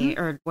memory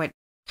or what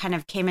kind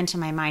of came into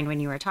my mind when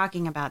you were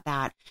talking about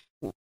that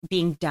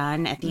being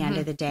done at the end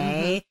of the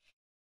day,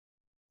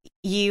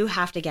 you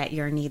have to get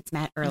your needs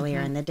met earlier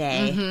in the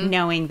day,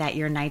 knowing that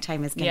your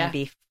nighttime is going to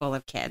be full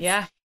of kids.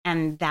 Yeah.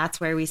 And that's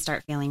where we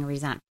start feeling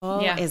resentful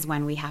is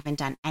when we haven't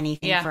done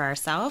anything for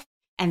ourselves.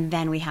 And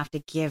then we have to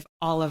give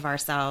all of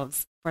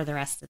ourselves for the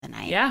rest of the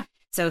night. Yeah.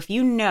 So if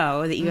you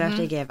know that you have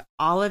to give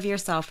all of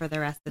yourself for the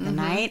rest of the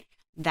night,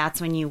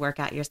 that's when you work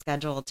out your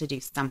schedule to do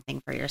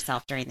something for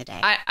yourself during the day.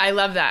 I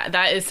love that.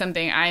 That is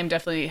something I'm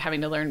definitely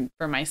having to learn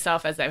for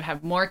myself as I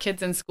have more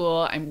kids in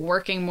school. I'm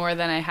working more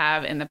than I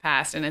have in the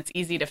past, and it's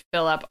easy to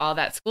fill up all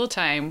that school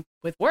time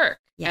with work.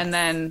 Yes. And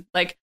then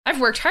I've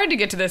worked hard to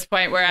get to this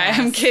point where I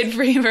am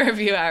kid-free for a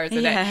few hours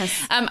a day.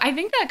 Yes. I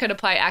think that could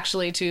apply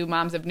actually to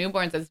moms of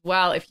newborns as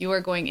well. If you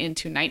are going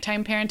into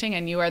nighttime parenting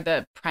and you are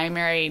the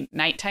primary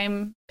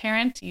nighttime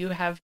parent, you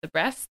have the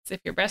breasts if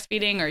you're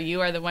breastfeeding, or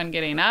you are the one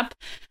getting up.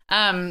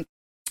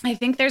 I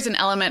think there's an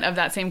element of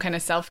that same kind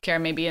of self-care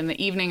maybe in the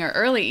evening or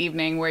early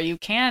evening where you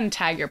can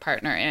tag your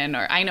partner in.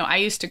 Or I know I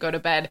used to go to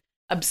bed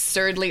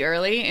absurdly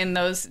early in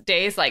those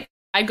days. Like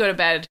I'd go to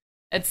bed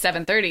at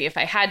 7:30 if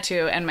I had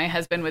to, and my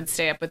husband would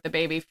stay up with the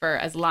baby for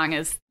as long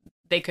as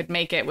they could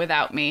make it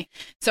without me.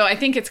 So I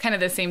think it's kind of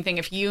the same thing.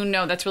 If you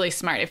know, that's really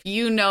smart. If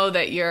you know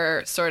that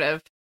you're sort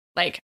of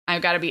like,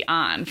 I've got to be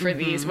on for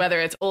these, whether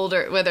it's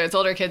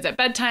older kids at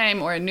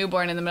bedtime or a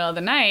newborn in the middle of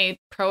the night,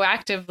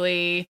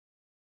 proactively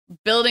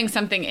building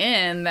something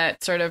in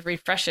that sort of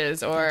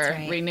refreshes or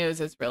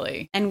renews is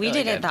really And we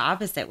really did it the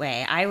opposite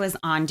way. I was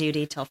on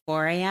duty till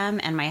 4 a.m.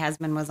 and my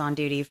husband was on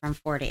duty from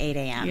 4 to 8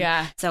 a.m.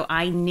 Yeah. So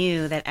I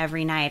knew that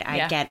every night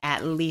I'd get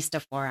at least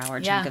a 4-hour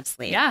chunk of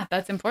sleep. Yeah,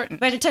 that's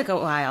important. But it took a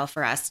while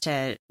for us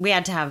we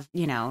had to have, a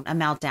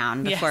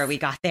meltdown before we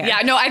got there. Yeah,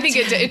 no, I think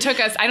it took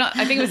us,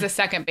 I think it was the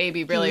second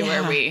baby really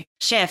where we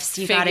shifts.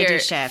 You got to do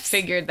shifts.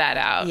 Figured that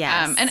out.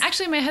 Yes. And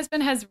actually my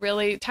husband has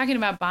really, talking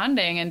about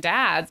bonding and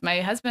dads,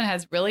 my husband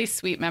has really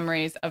sweet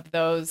memories of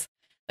those,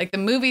 like the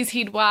movies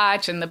he'd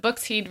watch and the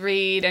books he'd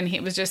read, and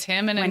it was just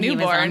him and a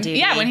newborn.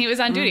 Yeah, when he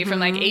was on duty from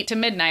like 8 to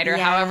midnight or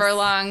however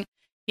long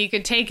he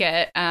could take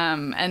it.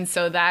 And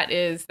so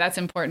that's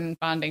important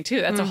bonding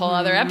too. That's a whole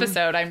other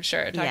episode, I'm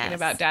sure, talking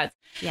about dads.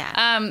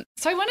 Yeah.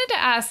 So I wanted to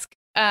ask,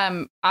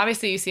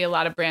 obviously you see a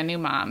lot of brand new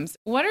moms.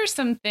 What are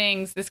some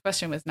things, this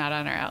question was not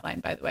on our outline,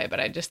 by the way, but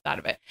I just thought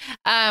of it.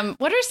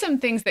 What are some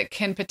things that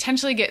can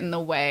potentially get in the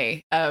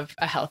way of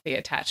a healthy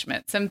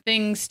attachment? Some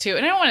things and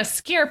I don't want to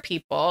scare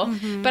people,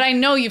 but I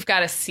know you've got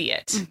to see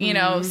it,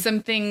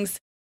 some things.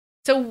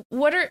 So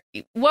what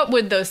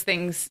would those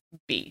things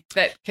be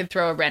that could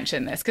throw a wrench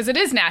in this? Because it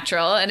is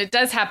natural and it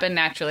does happen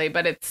naturally,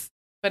 but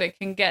it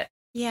can get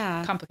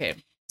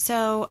complicated.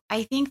 So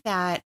I think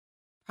that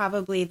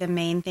probably the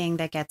main thing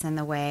that gets in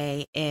the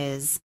way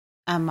is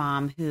a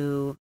mom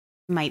who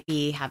might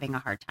be having a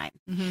hard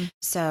time.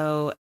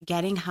 So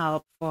getting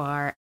help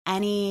for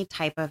any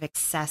type of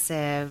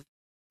excessive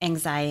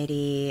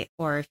anxiety,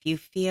 or if you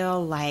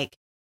feel like,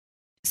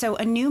 so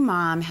a new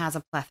mom has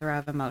a plethora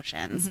of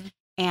emotions,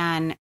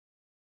 and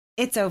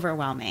it's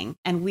overwhelming,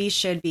 and we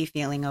should be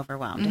feeling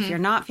overwhelmed. If you're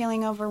not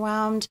feeling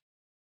overwhelmed,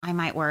 I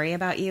might worry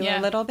about you a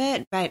little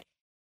bit, but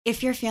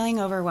if you're feeling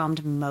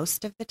overwhelmed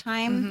most of the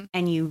time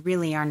and you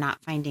really are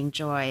not finding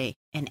joy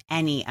in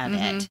any of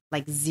it,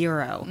 like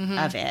zero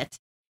of it,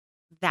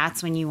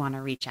 that's when you want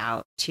to reach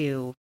out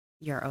to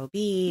your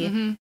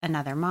OB,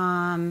 another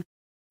mom,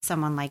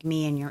 someone like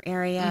me in your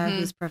area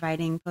who's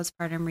providing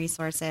postpartum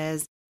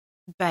resources.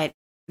 But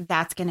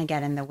that's going to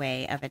get in the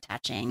way of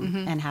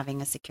attaching and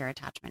having a secure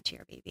attachment to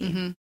your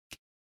baby.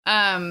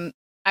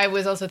 I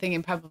was also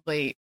thinking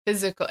probably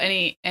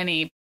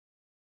any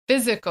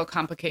physical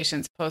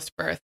complications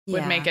post-birth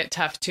would make it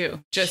tough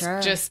too.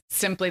 Just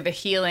simply the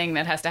healing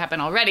that has to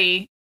happen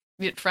already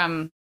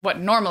from what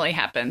normally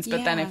happens.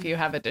 But then if you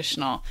have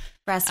additional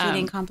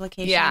breastfeeding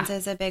complications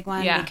is a big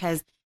one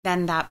because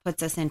then that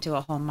puts us into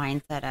a whole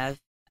mindset of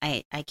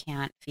I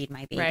can't feed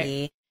my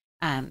baby.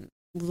 Right.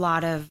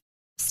 Lot of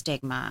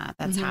stigma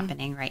that's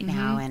happening right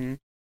now, and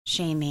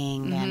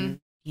shaming and,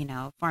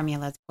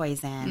 formula's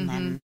poison.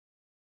 And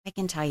I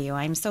can tell you,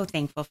 I'm so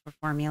thankful for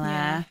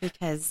formula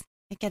because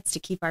it gets to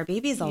keep our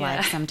babies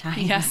alive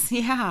sometimes.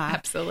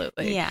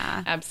 Absolutely.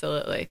 Yeah.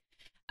 Absolutely.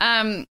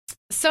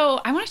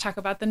 So I want to talk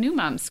about the New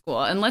Mom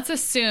School, and let's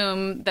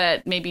assume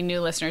that maybe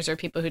new listeners or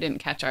people who didn't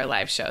catch our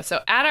live show.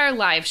 So at our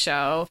live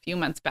show a few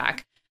months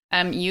back,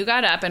 you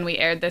got up and we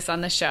aired this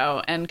on the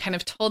show and kind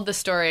of told the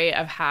story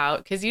of how,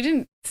 because you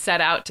didn't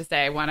set out to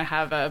say, I want to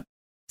have a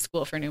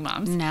school for new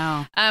moms.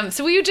 No.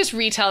 So will you just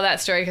retell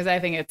that story? Because I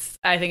think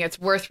it's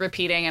worth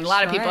repeating, and a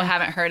lot of people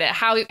haven't heard it.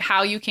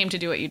 How you came to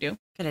do what you do.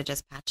 Could have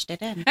just patched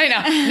it in. I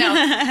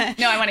know.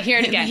 No, I want to hear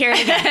it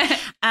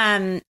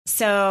again.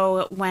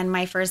 So when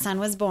my first son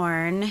was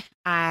born,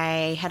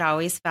 I had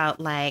always felt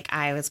like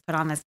I was put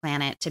on this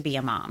planet to be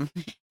a mom.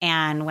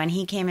 And when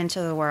he came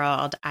into the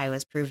world, I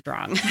was proved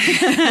wrong.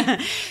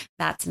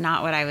 That's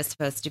not what I was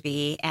supposed to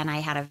be. And I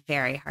had a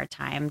very hard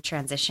time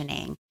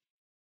transitioning.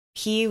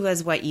 He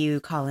was what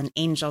you call an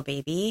angel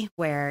baby,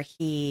 where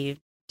he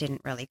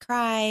didn't really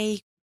cry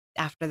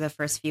after the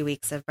first few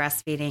weeks of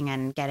breastfeeding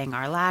and getting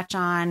our latch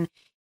on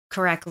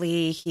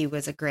correctly. He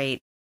was a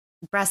great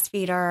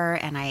breastfeeder,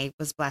 and I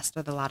was blessed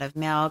with a lot of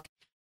milk.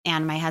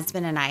 And my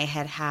husband and I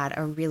had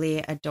a really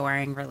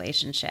adoring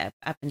relationship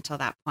up until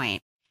that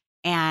point.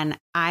 And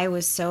I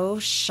was so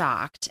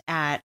shocked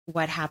at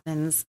what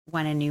happens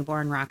when a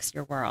newborn rocks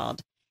your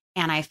world.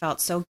 And I felt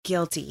so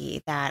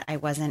guilty that I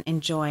wasn't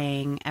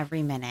enjoying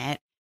every minute.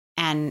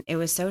 And it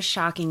was so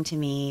shocking to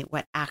me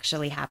what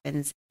actually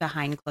happens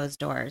behind closed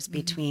doors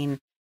between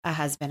a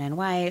husband and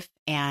wife,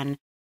 and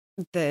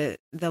the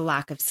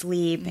lack of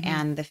sleep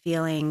and the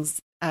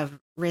feelings of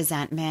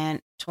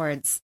resentment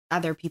towards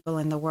other people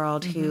in the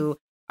world who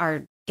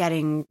are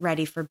getting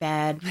ready for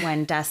bed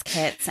when dusk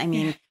hits. I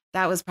mean,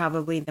 that was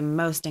probably the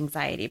most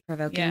anxiety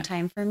provoking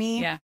time for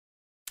me. Yeah.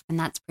 And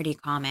that's pretty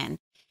common.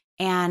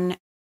 And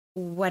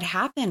what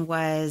happened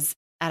was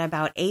at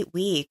about 8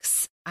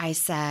 weeks, I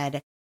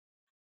said,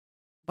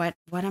 what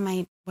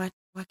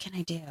can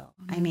I do?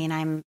 I mean,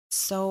 I'm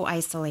so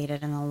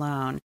isolated and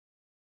alone.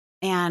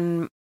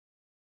 And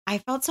I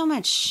felt so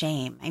much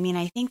shame. I mean,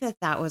 I think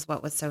that was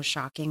what was so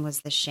shocking,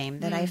 was the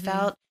shame that I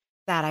felt,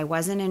 that I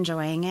wasn't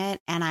enjoying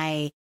it. And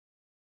I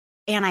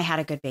had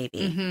a good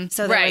baby.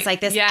 So there was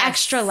like this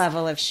extra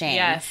level of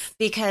shame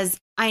because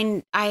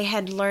I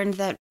had learned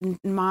that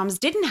moms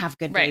didn't have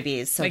good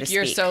babies. So like, to speak.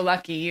 You're so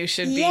lucky. You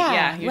should be,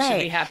 should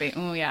be happy.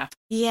 Oh yeah.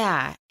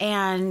 Yeah.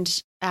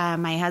 And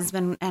my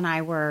husband and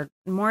I were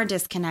more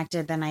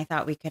disconnected than I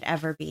thought we could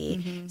ever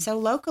be. So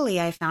locally,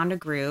 I found a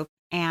group,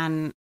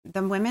 and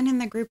the women in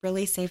the group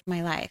really saved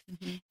my life.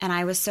 And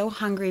I was so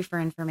hungry for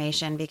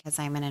information because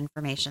I'm an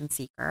information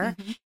seeker.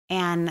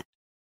 And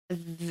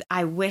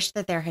I wish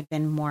that there had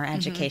been more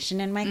education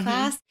in my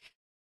class,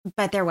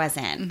 but there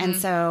wasn't. And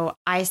so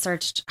I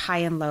searched high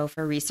and low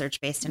for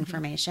research-based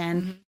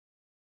information.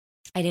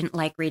 I didn't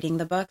like reading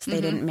the books.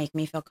 They didn't make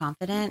me feel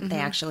confident. They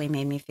actually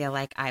made me feel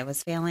like I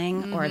was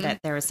failing or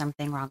that there was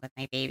something wrong with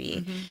my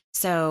baby.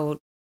 So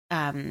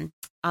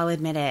I'll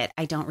admit it,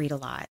 I don't read a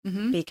lot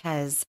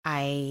because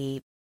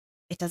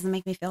it doesn't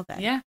make me feel good.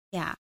 Yeah.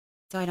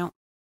 So I don't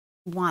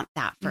want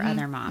that for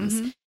other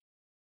moms.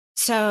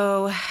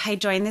 So I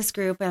joined this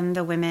group, and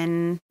the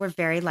women were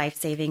very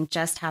life-saving,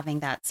 just having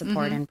that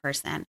support in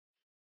person.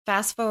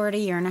 Fast forward a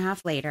year and a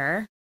half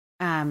later,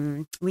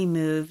 we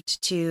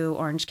moved to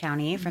Orange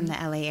County from the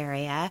LA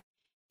area,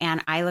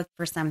 and I looked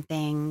for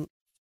something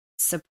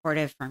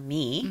supportive for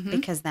me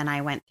because then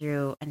I went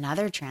through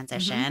another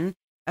transition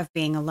of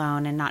being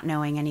alone and not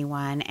knowing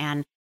anyone.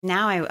 And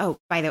now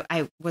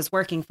I was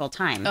working full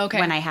time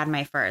when I had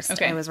my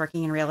first. I was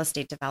working in real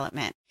estate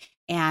development,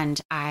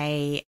 and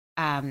I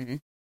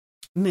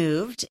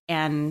moved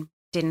and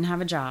didn't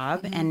have a job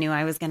and knew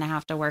I was going to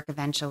have to work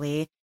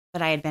eventually.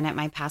 But I had been at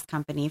my past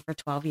company for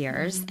 12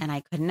 years and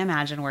I couldn't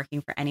imagine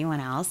working for anyone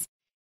else.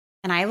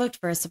 And I looked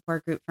for a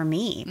support group for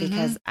me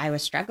because I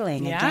was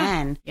struggling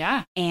again.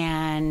 Yeah.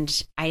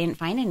 And I didn't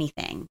find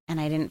anything.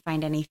 And I didn't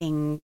find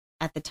anything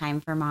at the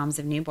time for moms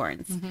of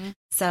newborns. Mm-hmm.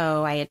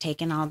 So I had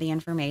taken all the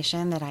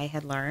information that I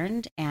had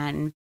learned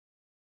and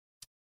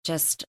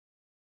just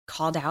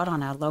called out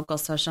on a local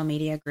social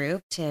media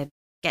group to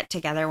get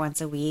together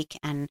once a week.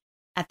 And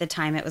at the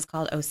time it was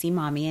called OC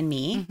Mommy and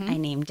Me. Mm-hmm. I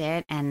named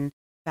it. And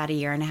about a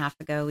year and a half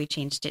ago, we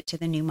changed it to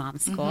the New Mom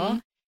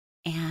School.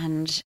 Mm-hmm.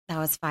 And that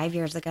was 5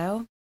 years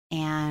ago.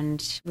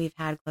 And we've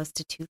had close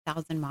to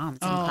 2,000 moms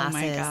in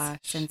classes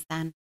since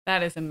then.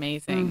 That is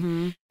amazing.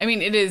 Mm-hmm. I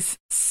mean, it is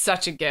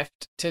such a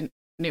gift to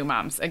new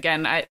moms.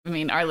 Again, I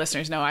mean, our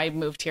listeners know I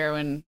moved here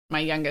when my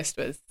youngest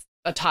was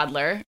a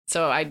toddler.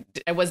 So I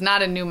was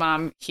not a new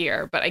mom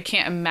here, but I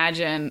can't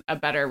imagine a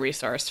better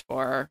resource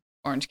for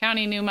Orange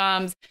County new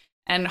moms.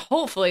 And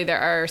hopefully there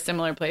are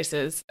similar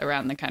places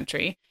around the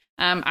country.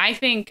 I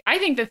think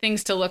the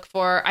things to look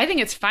for, I think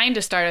it's fine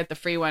to start at the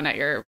free one at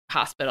your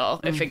hospital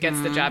if it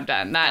gets the job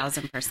done.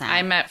 1,000%.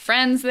 I met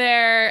friends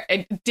there.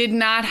 It did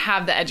not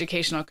have the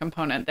educational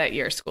component that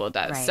your school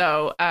does. Right.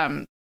 So,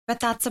 but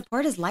that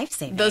support is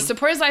life-saving. the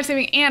support is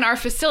life-saving, and our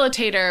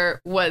facilitator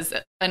was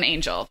an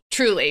angel,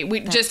 truly. We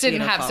That's just didn't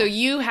beautiful. have, so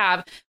you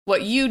have,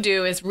 what you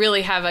do is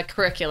really have a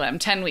curriculum,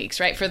 10 weeks,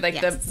 right? For like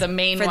Yes. the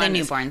main For the one.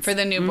 newborns. For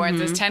the newborns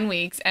Mhm. is 10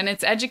 weeks, and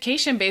it's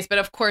education-based, but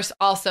of course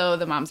also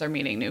the moms are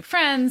meeting new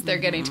friends, they're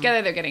getting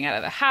together, they're getting out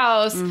of the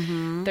house,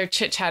 Mhm. they're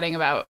chit-chatting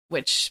about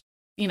which,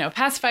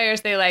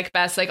 pacifiers they like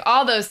best, like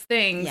all those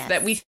things Yes.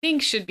 that we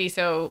think should be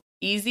so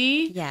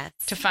easy Yes.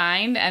 to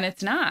find, and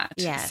it's not.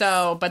 Yes.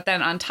 So, but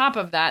then on top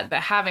of that,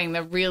 having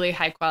the really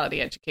high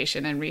quality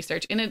education and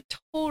research in a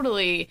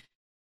totally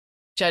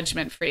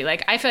judgment free.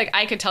 Like, I feel like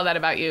I could tell that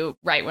about you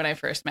right when I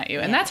first met you.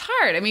 And Yeah. that's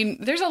hard. I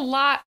mean, there's a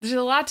lot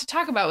to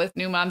talk about with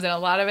new moms, and a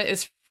lot of it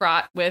is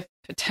fraught with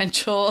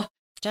potential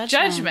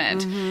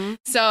judgment. Mhm.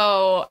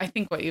 So I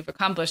think what you've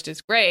accomplished is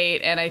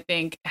great. And I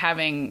think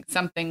having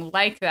something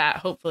like that,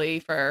 hopefully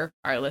for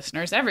our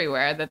listeners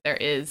everywhere, that there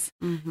is,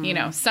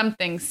 Mhm.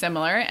 something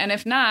similar. And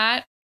if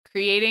not,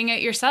 creating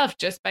it yourself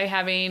just by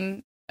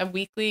having a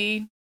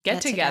weekly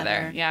get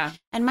together. Yeah.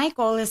 And my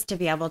goal is to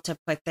be able to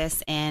put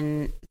this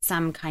in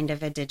some kind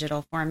of a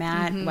digital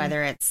format, Mhm.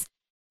 whether it's,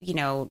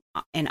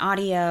 an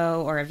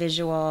audio or a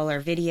visual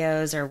or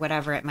videos or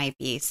whatever it might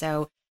be.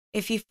 So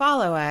if you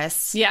follow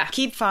us,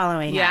 keep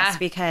following us,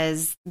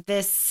 because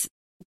this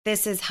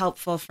is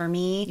helpful for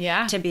me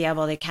to be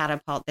able to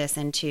catapult this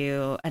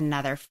into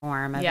another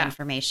form of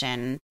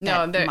information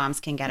that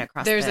moms can get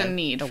across There's a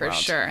need for world.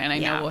 sure. And I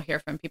know we'll hear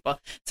from people.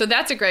 So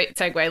that's a great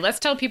segue. Let's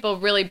tell people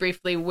really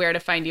briefly where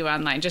to find you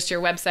online, just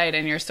your website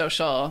and your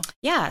social.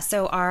 Yeah.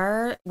 So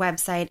our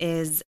website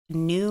is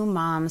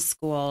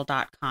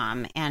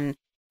newmomschool.com, and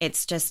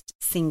it's just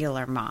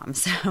singular mom.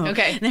 So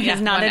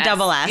there's not a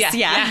double S.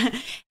 Yeah.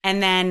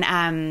 And then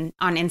on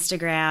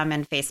Instagram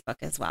and Facebook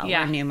as well.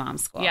 We're New Mom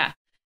School. Yeah.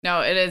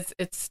 No, it is.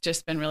 It's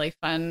just been really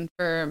fun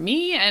for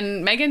me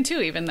and Megan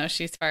too, even though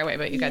she's far away,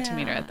 but you got to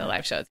meet her at the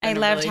live show. I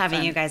loved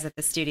having you guys at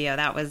the studio.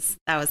 That was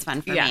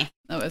fun for me.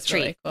 That was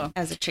really cool.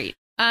 That was a treat.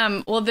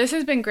 Well, this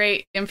has been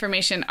great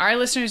information. Our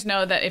listeners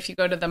know that if you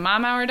go to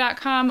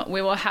themomhour.com,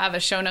 we will have a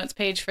show notes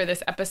page for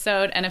this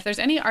episode. And if there's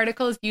any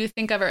articles you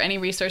think of or any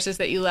resources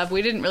that you love,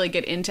 we didn't really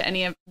get into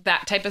any of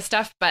that type of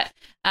stuff, but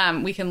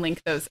we can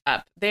link those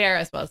up there,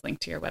 as well as link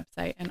to your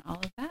website and all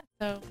of that.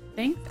 So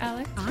thanks,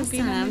 Alex.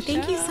 Awesome.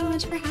 Thank you so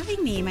much for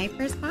having me. My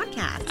first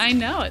podcast. I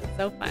know. It's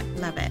so fun.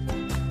 Love it.